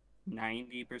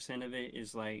 90% of it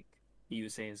is like you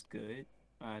would say is good.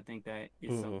 I think that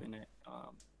is Hmm. something that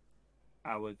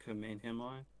I would commend him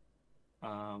on.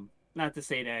 Not to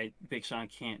say that Big Sean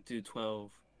can't do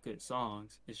 12 good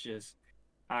songs. It's just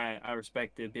I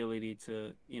respect the ability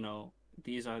to,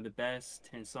 these are the best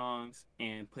 10 songs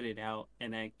and put it out,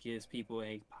 and that gives people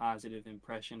a positive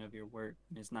impression of your work.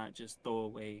 It's not just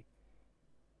throwaway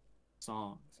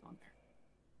songs on there.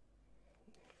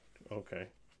 Okay.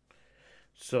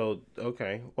 So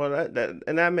okay, well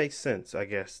that makes sense. I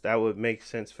guess that would make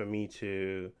sense for me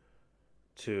to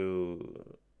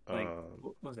Like, um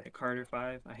what was that, Carter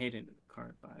 5? I hated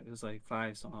Carter 5. It was like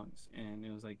 5 songs, and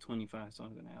it was like 25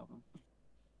 songs on the album.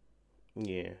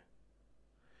 yeah,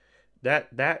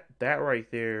 that right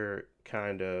there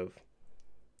kind of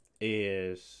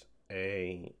is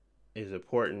a is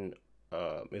important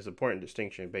is important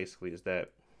distinction. Basically, is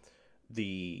that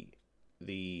the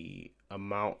the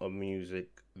amount of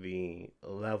music, the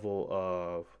level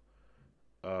of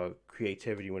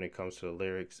creativity when it comes to the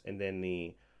lyrics, and then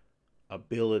the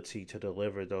ability to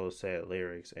deliver those said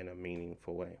lyrics in a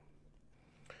meaningful way.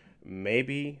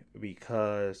 Maybe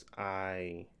because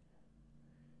I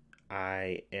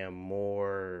am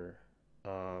more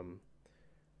um,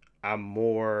 I'm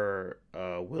more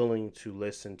willing to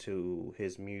listen to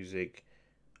his music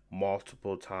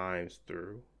multiple times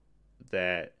through,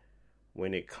 that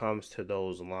when it comes to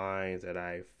those lines that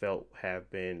I felt have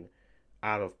been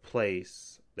out of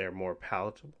place, they're more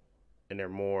palatable and they're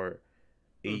more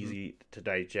Mm-hmm. easy to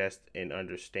digest and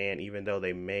understand, even though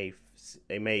they may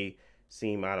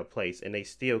seem out of place, and they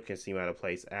still can seem out of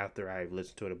place after I've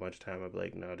listened to it a bunch of times. I'll be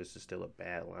like, no, this is still a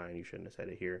bad line. You shouldn't have said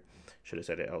it here. Should have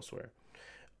said it elsewhere.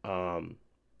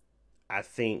 I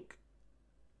think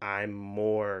I'm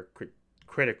more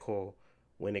critical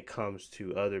when it comes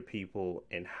to other people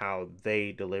and how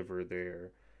they deliver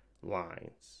their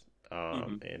lines,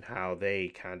 and how they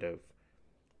kind of,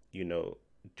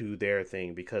 do their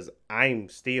thing, because I'm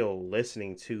still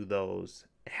listening to those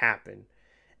happen.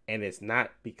 And it's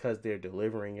not because they're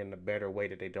delivering in a better way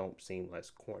that they don't seem less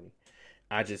corny.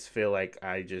 I just feel like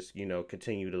I just,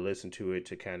 continue to listen to it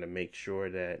to kind of make sure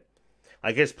that,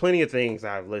 like, there's plenty of things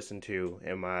I've listened to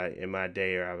in my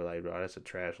day, or I was like, bro, that's a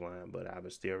trash line, but I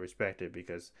would still respect it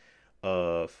because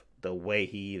of the way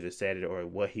he either said it or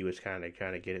what he was kind of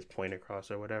trying to get his point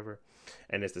across or whatever.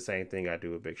 And it's the same thing I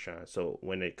do with Big Sean. So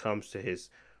when it comes to his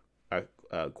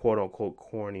quote unquote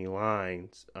corny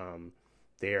lines,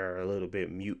 they are a little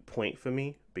bit mute point for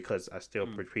me because I still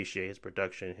appreciate his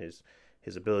production,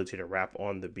 his ability to rap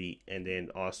on the beat, and then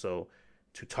also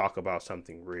to talk about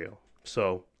something real.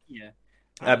 So yeah,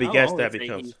 I guess that say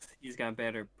becomes he's got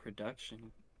better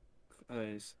production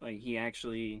because like he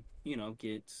actually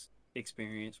gets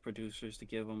experienced producers to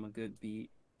give him a good beat,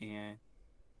 and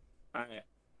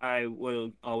I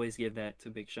will always give that to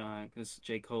Big Sean because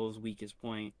J. Cole's weakest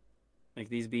point, like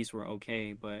these beats were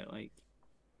okay, but like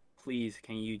please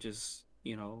can you just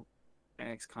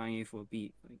ask Kanye for a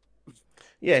beat, like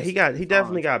yeah, just he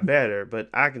definitely songs. got better, but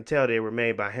I can tell they were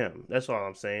made by him. That's all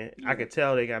I'm saying. I Yeah. can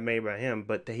tell they got made by him,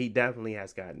 but he definitely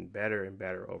has gotten better and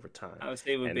better over time, I would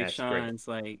say with and Big that's great. Sean's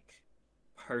like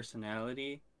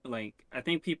personality, like I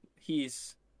think people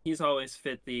he's always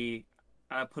fit the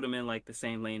I put him in like the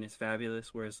same lane as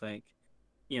Fabulous, where it's like,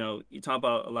 you talk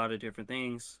about a lot of different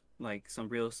things, like some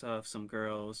real stuff, some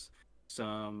girls,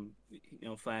 some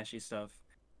flashy stuff,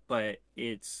 but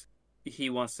he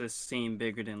wants to seem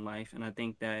bigger than life, and I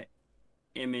think that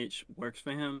image works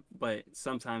for him, but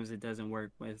sometimes it doesn't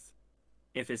work with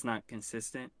if it's not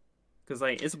consistent. Because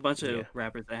like it's a bunch Yeah, of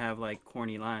rappers that have like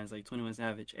corny lines, like 21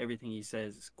 Savage. Everything he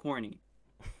says is corny,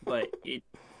 but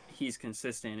he's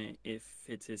consistent. It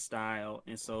fits his style,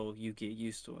 and so you get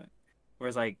used to it.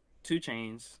 Whereas like 2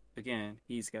 Chainz, again,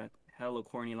 he's got hella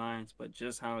corny lines, but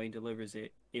just how he delivers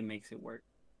it, it makes it work.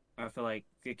 I feel like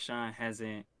Big Sean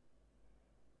hasn't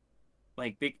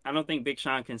like big. I don't think Big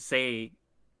Sean can say,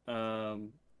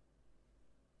 um,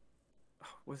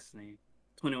 what's his name,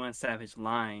 21 Savage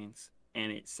lines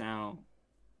and it sound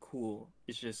cool.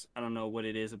 It's just I don't know what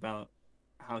it is about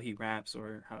how he raps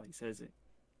or how he says it.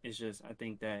 It's just I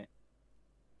think that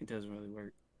it doesn't really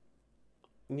work.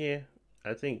 yeah.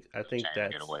 I think Chains get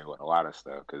that's away with a lot of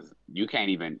stuff because you can't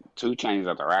even 2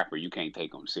 Chainz as a rapper. You can't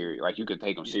take him serious. Like you can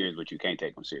take him Yeah. serious, but you can't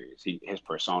take him serious. His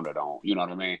persona don't. You know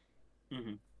what I mean?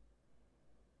 Mm-hmm.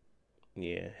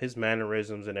 yeah, his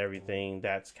mannerisms and everything.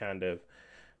 That's kind of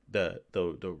the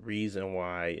reason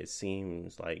why it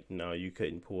seems like no, you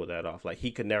couldn't pull that off. Like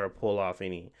he could never pull off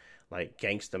any like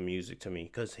gangsta music to me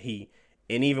because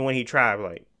and even when he tried,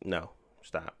 like no,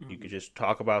 stop. You Mm-hmm. could just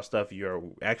talk about stuff you're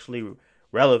actually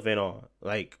relevant on,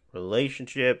 like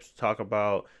relationships. Talk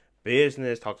about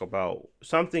business. Talk about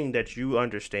something that you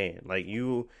understand. Like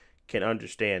you can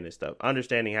understand this stuff.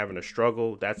 Understanding having a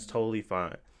struggle, that's totally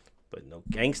fine. But no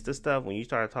gangster stuff. When you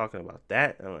start talking about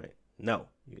that, I'm like, no,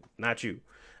 not you.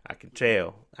 I can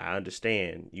tell. I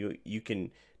understand. You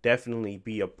can definitely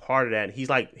be a part of that. He's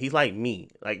like me.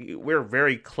 Like we're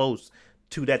very close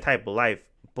to that type of life,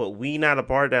 but we not a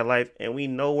part of that life, and we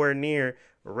nowhere near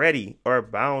ready or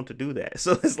bound to do that.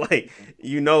 So it's like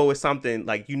it's something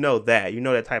like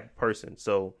that type of person.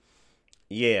 So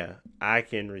yeah, I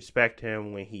can respect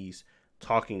him when he's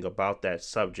talking about that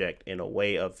subject in a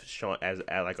way of showing as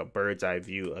like a bird's eye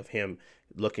view of him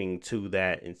looking to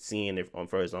that and seeing it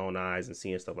for his own eyes and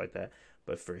seeing stuff like that.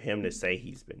 But for him to say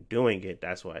he's been doing it,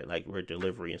 that's why like where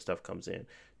delivery and stuff comes in.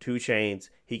 2 Chainz,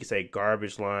 he can say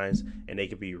garbage lines and they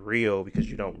could be real because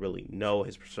you don't really know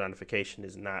his personification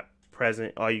is not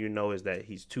present. All you know is that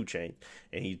he's 2 Chainz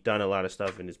and he's done a lot of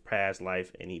stuff in his past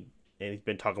life and he's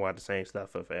been talking about the same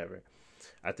stuff for forever.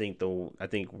 I think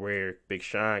where Big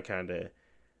Sean kind of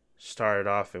started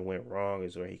off and went wrong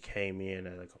is where he came in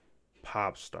as like a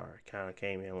pop star. Kind of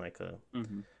came in like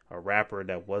Mm-hmm. a rapper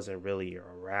that wasn't really a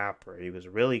rapper. He was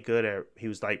really good at. He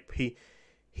was like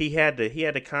he had the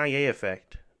Kanye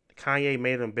effect. Kanye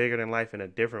made him bigger than life in a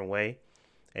different way.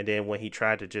 And then when he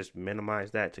tried to just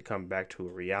minimize that to come back to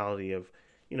a reality of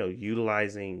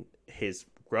utilizing his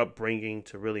upbringing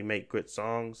to really make good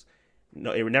songs,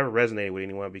 no, it never resonated with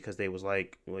anyone because they was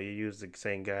like, well, you use the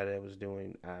same guy that was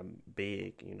doing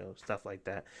Big, stuff like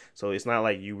that. So it's not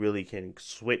like you really can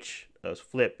switch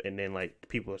flip, and then like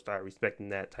people start respecting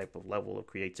that type of level of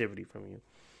creativity from you.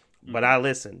 Mm-hmm. But I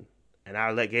listened, and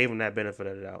I gave him that benefit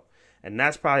of the doubt, and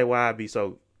that's probably why I'd be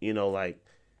so, like,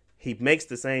 he makes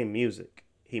the same music,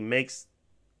 he makes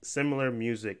similar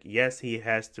music. Yes, he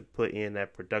has to put in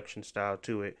that production style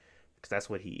to it because that's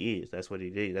what he is. That's what he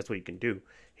did. That's what he can do.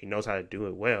 He knows how to do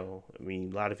it well. I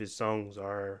mean, a lot of his songs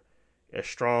are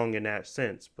strong in that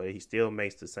sense, but he still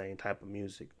makes the same type of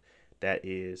music that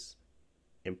is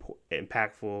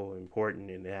impactful, important,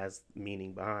 and has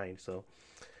meaning behind. So,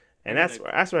 and that's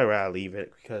where I leave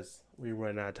it because we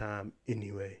run out of time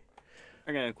anyway.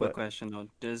 I got a quick question though.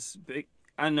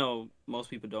 I know most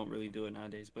people don't really do it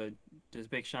nowadays, but does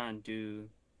Big Sean do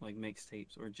like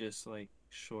mixtapes or just like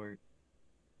short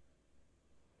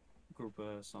group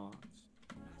of songs?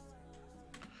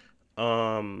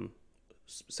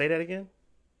 Say that again.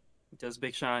 Does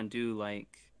Big Sean do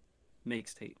like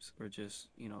mixtapes or just,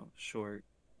 short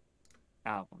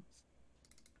albums?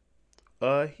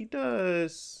 He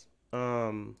does.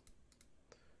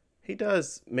 He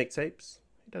does mixtapes.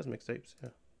 He does mixtapes. Yeah.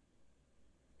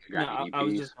 No, I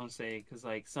was just gonna say because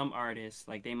like some artists,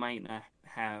 like they might not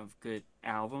have good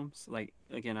albums. Like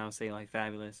again, I would say like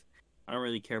Fabulous. I don't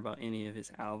really care about any of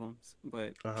his albums,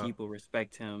 but people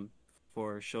respect him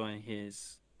for showing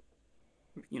his,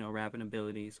 rapping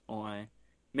abilities on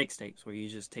mixtapes where you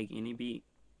just take any beat,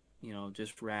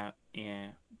 just rap,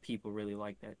 and people really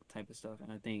like that type of stuff.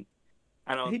 And I think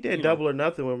he did Double or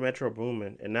Nothing with Metro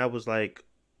Boomin, and that was like,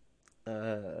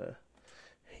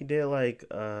 he did like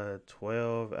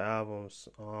 12 albums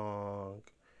song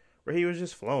where he was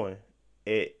just flowing.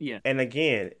 And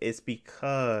again, it's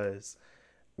because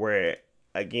I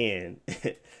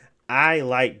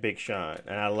like Big Sean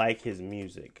and I like his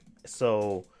music.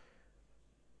 So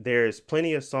there's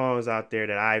plenty of songs out there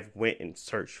that I've went and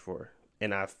searched for,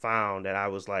 and I found that I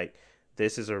was like,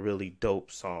 this is a really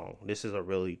dope song. This is a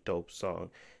really dope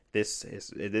song. This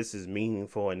is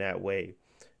meaningful in that way.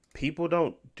 People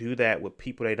don't do that with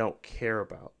people they don't care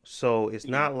about. So it's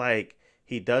not like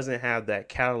he doesn't have that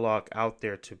catalog out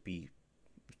there to be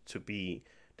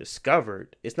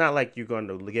discovered. It's not like you're going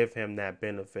to give him that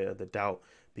benefit of the doubt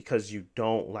because you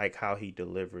don't like how he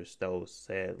delivers those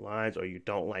sad lines, or you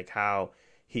don't like how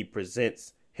he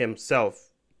presents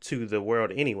himself to the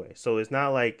world anyway. So it's not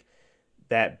like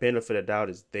that benefit of doubt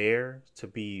is there to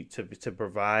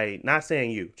provide. Not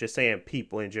saying you, just saying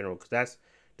people in general, because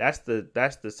that's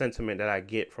the sentiment that I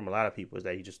get from a lot of people, is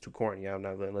that he's just too corny. I'm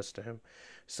not going to listen to him.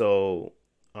 So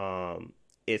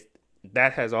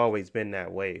that has always been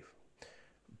that way.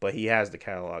 But he has the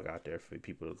catalog out there for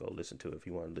people to go listen to if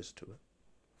you want to listen to it.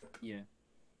 Yeah.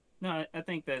 No, I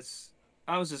think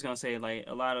I was just going to say, like,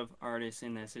 a lot of artists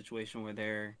in that situation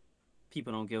where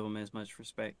people don't give them as much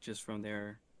respect just from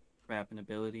their rapping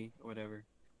ability or whatever.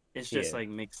 It's just like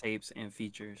mixtapes and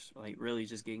features, like really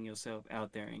just getting yourself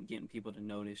out there and getting people to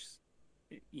notice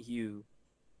you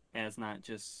as not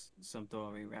just some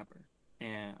throwaway rapper.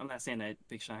 And I'm not saying that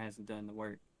Big Sean hasn't done the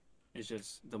work. It's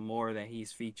just the more that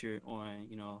he's featured on,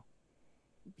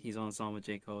 he's on a song with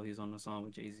J. Cole, he's on a song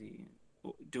with Jay-Z,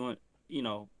 doing,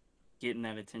 getting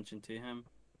that attention to him,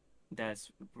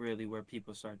 that's really where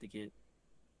people start to get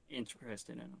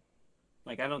interested in him.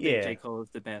 Like, I don't think J. Cole is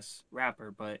the best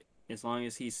rapper, but as long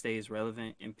as he stays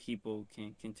relevant and people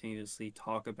can continuously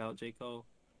talk about J. Cole,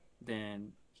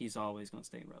 then he's always going to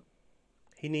stay relevant.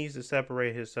 He needs to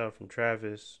separate himself from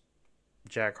Travis,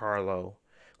 Jack Harlow.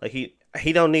 Like,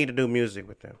 he don't need to do music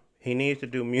with them. He needs to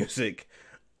do music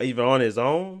either on his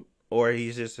own or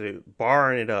he's just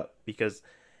barring it up, because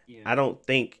I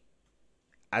think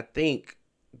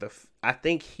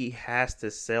he has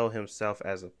to sell himself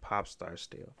as a pop star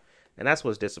still. And that's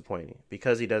what's disappointing,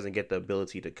 because he doesn't get the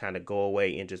ability to kind of go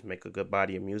away and just make a good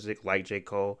body of music like J.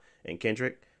 Cole and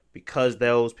Kendrick, because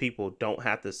those people don't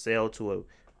have to sell to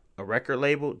a record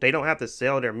label. They don't have to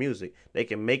sell their music. They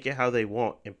can make it how they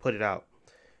want and put it out.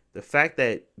 The fact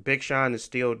that Big Sean is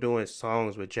still doing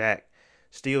songs with Jack,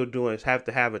 have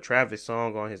to have a Travis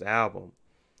song on his album,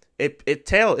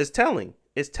 it's telling.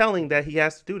 It's telling that he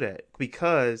has to do that,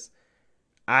 because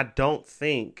I don't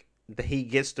think that he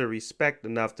gets the respect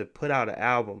enough to put out an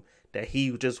album that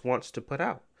he just wants to put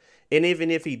out. And even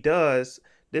if he does,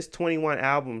 this 21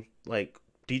 album, like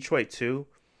Detroit 2,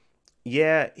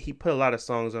 he put a lot of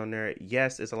songs on there.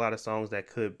 Yes, it's a lot of songs that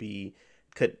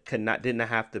didn't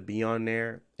have to be on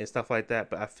there and stuff like that.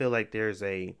 But I feel like there's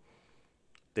an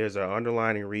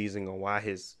underlining reason on why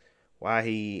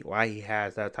he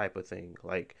has that type of thing.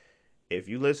 Like, if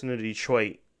you listen to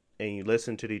Detroit and you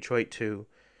listen to Detroit 2,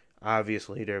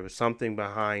 obviously there was something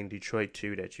behind Detroit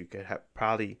 2 that you could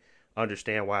probably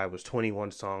understand why it was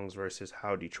 21 songs versus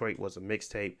how Detroit was a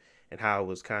mixtape and how it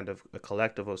was kind of a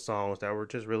collective of songs that were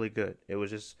just really good. It was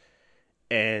just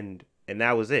and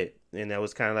that was it. And that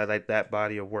was kind of like that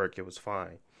body of work. It was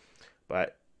fine.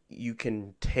 But you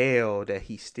can tell that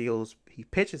he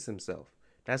pitches himself.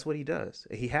 That's what he does.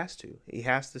 He has to. He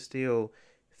has to still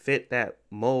fit that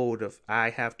mold of I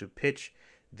have to pitch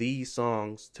these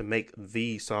songs to make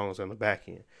these songs on the back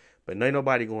end. But ain't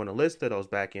nobody going to listen to those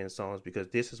back end songs because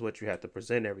this is what you have to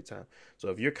present every time. So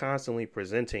if you're constantly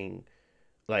presenting,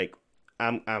 like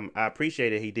I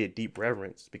appreciate that he did Deep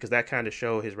Reverence because that kind of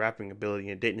showed his rapping ability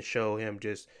and didn't show him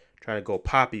just trying to go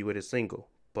poppy with a single.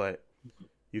 But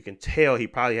you can tell he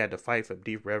probably had to fight for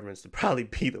Deep Reverence to probably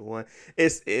be the one.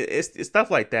 It's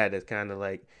stuff like that that's kind of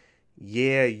like,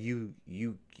 yeah,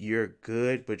 you're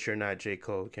good, but you're not J.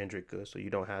 Cole, Kendrick good, so you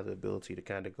don't have the ability to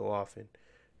kind of go off and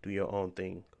do your own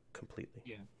thing completely.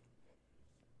 Yeah.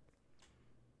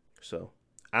 So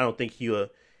I don't think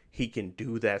he can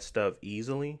do that stuff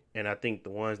easily, and I think the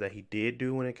ones that he did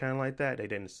do when it kind of like that, they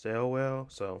didn't sell well.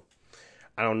 So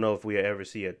I don't know if we ever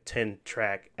see a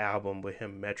 10-track album with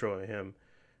him, Metro, and him,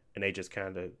 and they just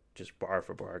kind of just bar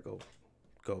for bar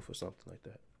go for something like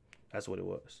that. That's what it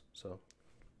was. So.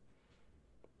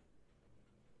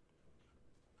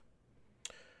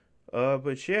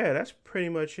 But yeah, that's pretty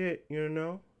much it, you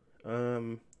know.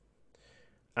 I'm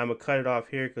gonna cut it off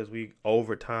here because we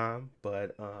over time,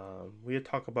 but we'll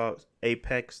talk about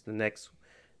Apex the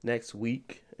next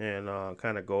week and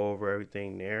kind of go over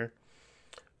everything there.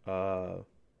 But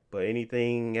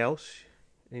anything else?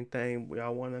 Anything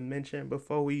y'all want to mention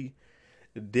before we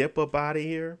dip up out of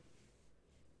here?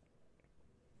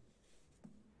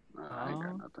 I ain't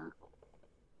got nothing.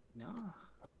 No.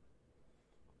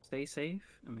 Stay safe.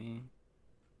 I mean,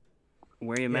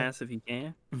 wear your mask if you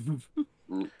can.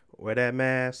 Wear that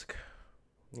mask.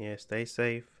 Yeah, stay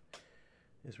safe.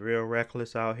 It's real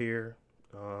reckless out here.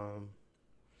 Go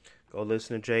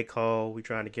listen to J. Cole. We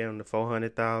trying to get him to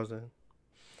 400,000.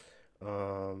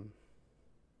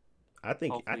 I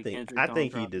think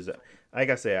he deserves. Like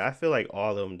I said, I feel like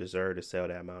all of them deserve to sell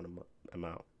that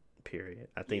amount. Period.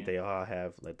 I think they all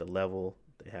have like the level.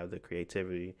 They have the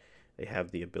creativity. They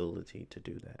have the ability to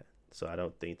do that. So I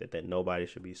don't think that nobody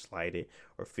should be slighted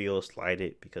or feel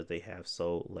slighted because they have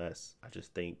so less. I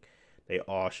just think they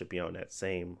all should be on that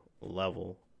same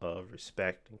level of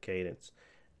respect and cadence.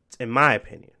 In my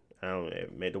opinion, I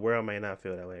don't. The world may not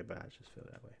feel that way, but I just feel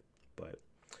that way. But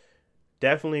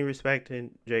definitely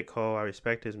respecting J. Cole. I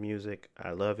respect his music.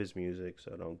 I love his music,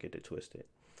 so don't get it twisted.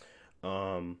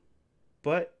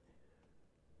 But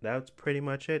that's pretty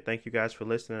much it. Thank you guys for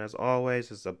listening. As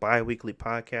always, it's a bi-weekly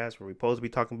podcast where we're supposed to be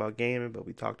talking about gaming, but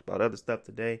we talked about other stuff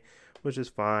today, which is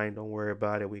fine. Don't worry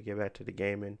about it. We get back to the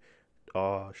gaming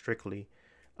strictly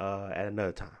at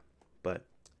another time. But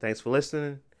thanks for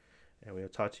listening, and we'll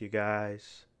talk to you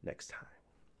guys next time.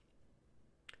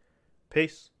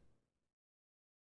 Peace.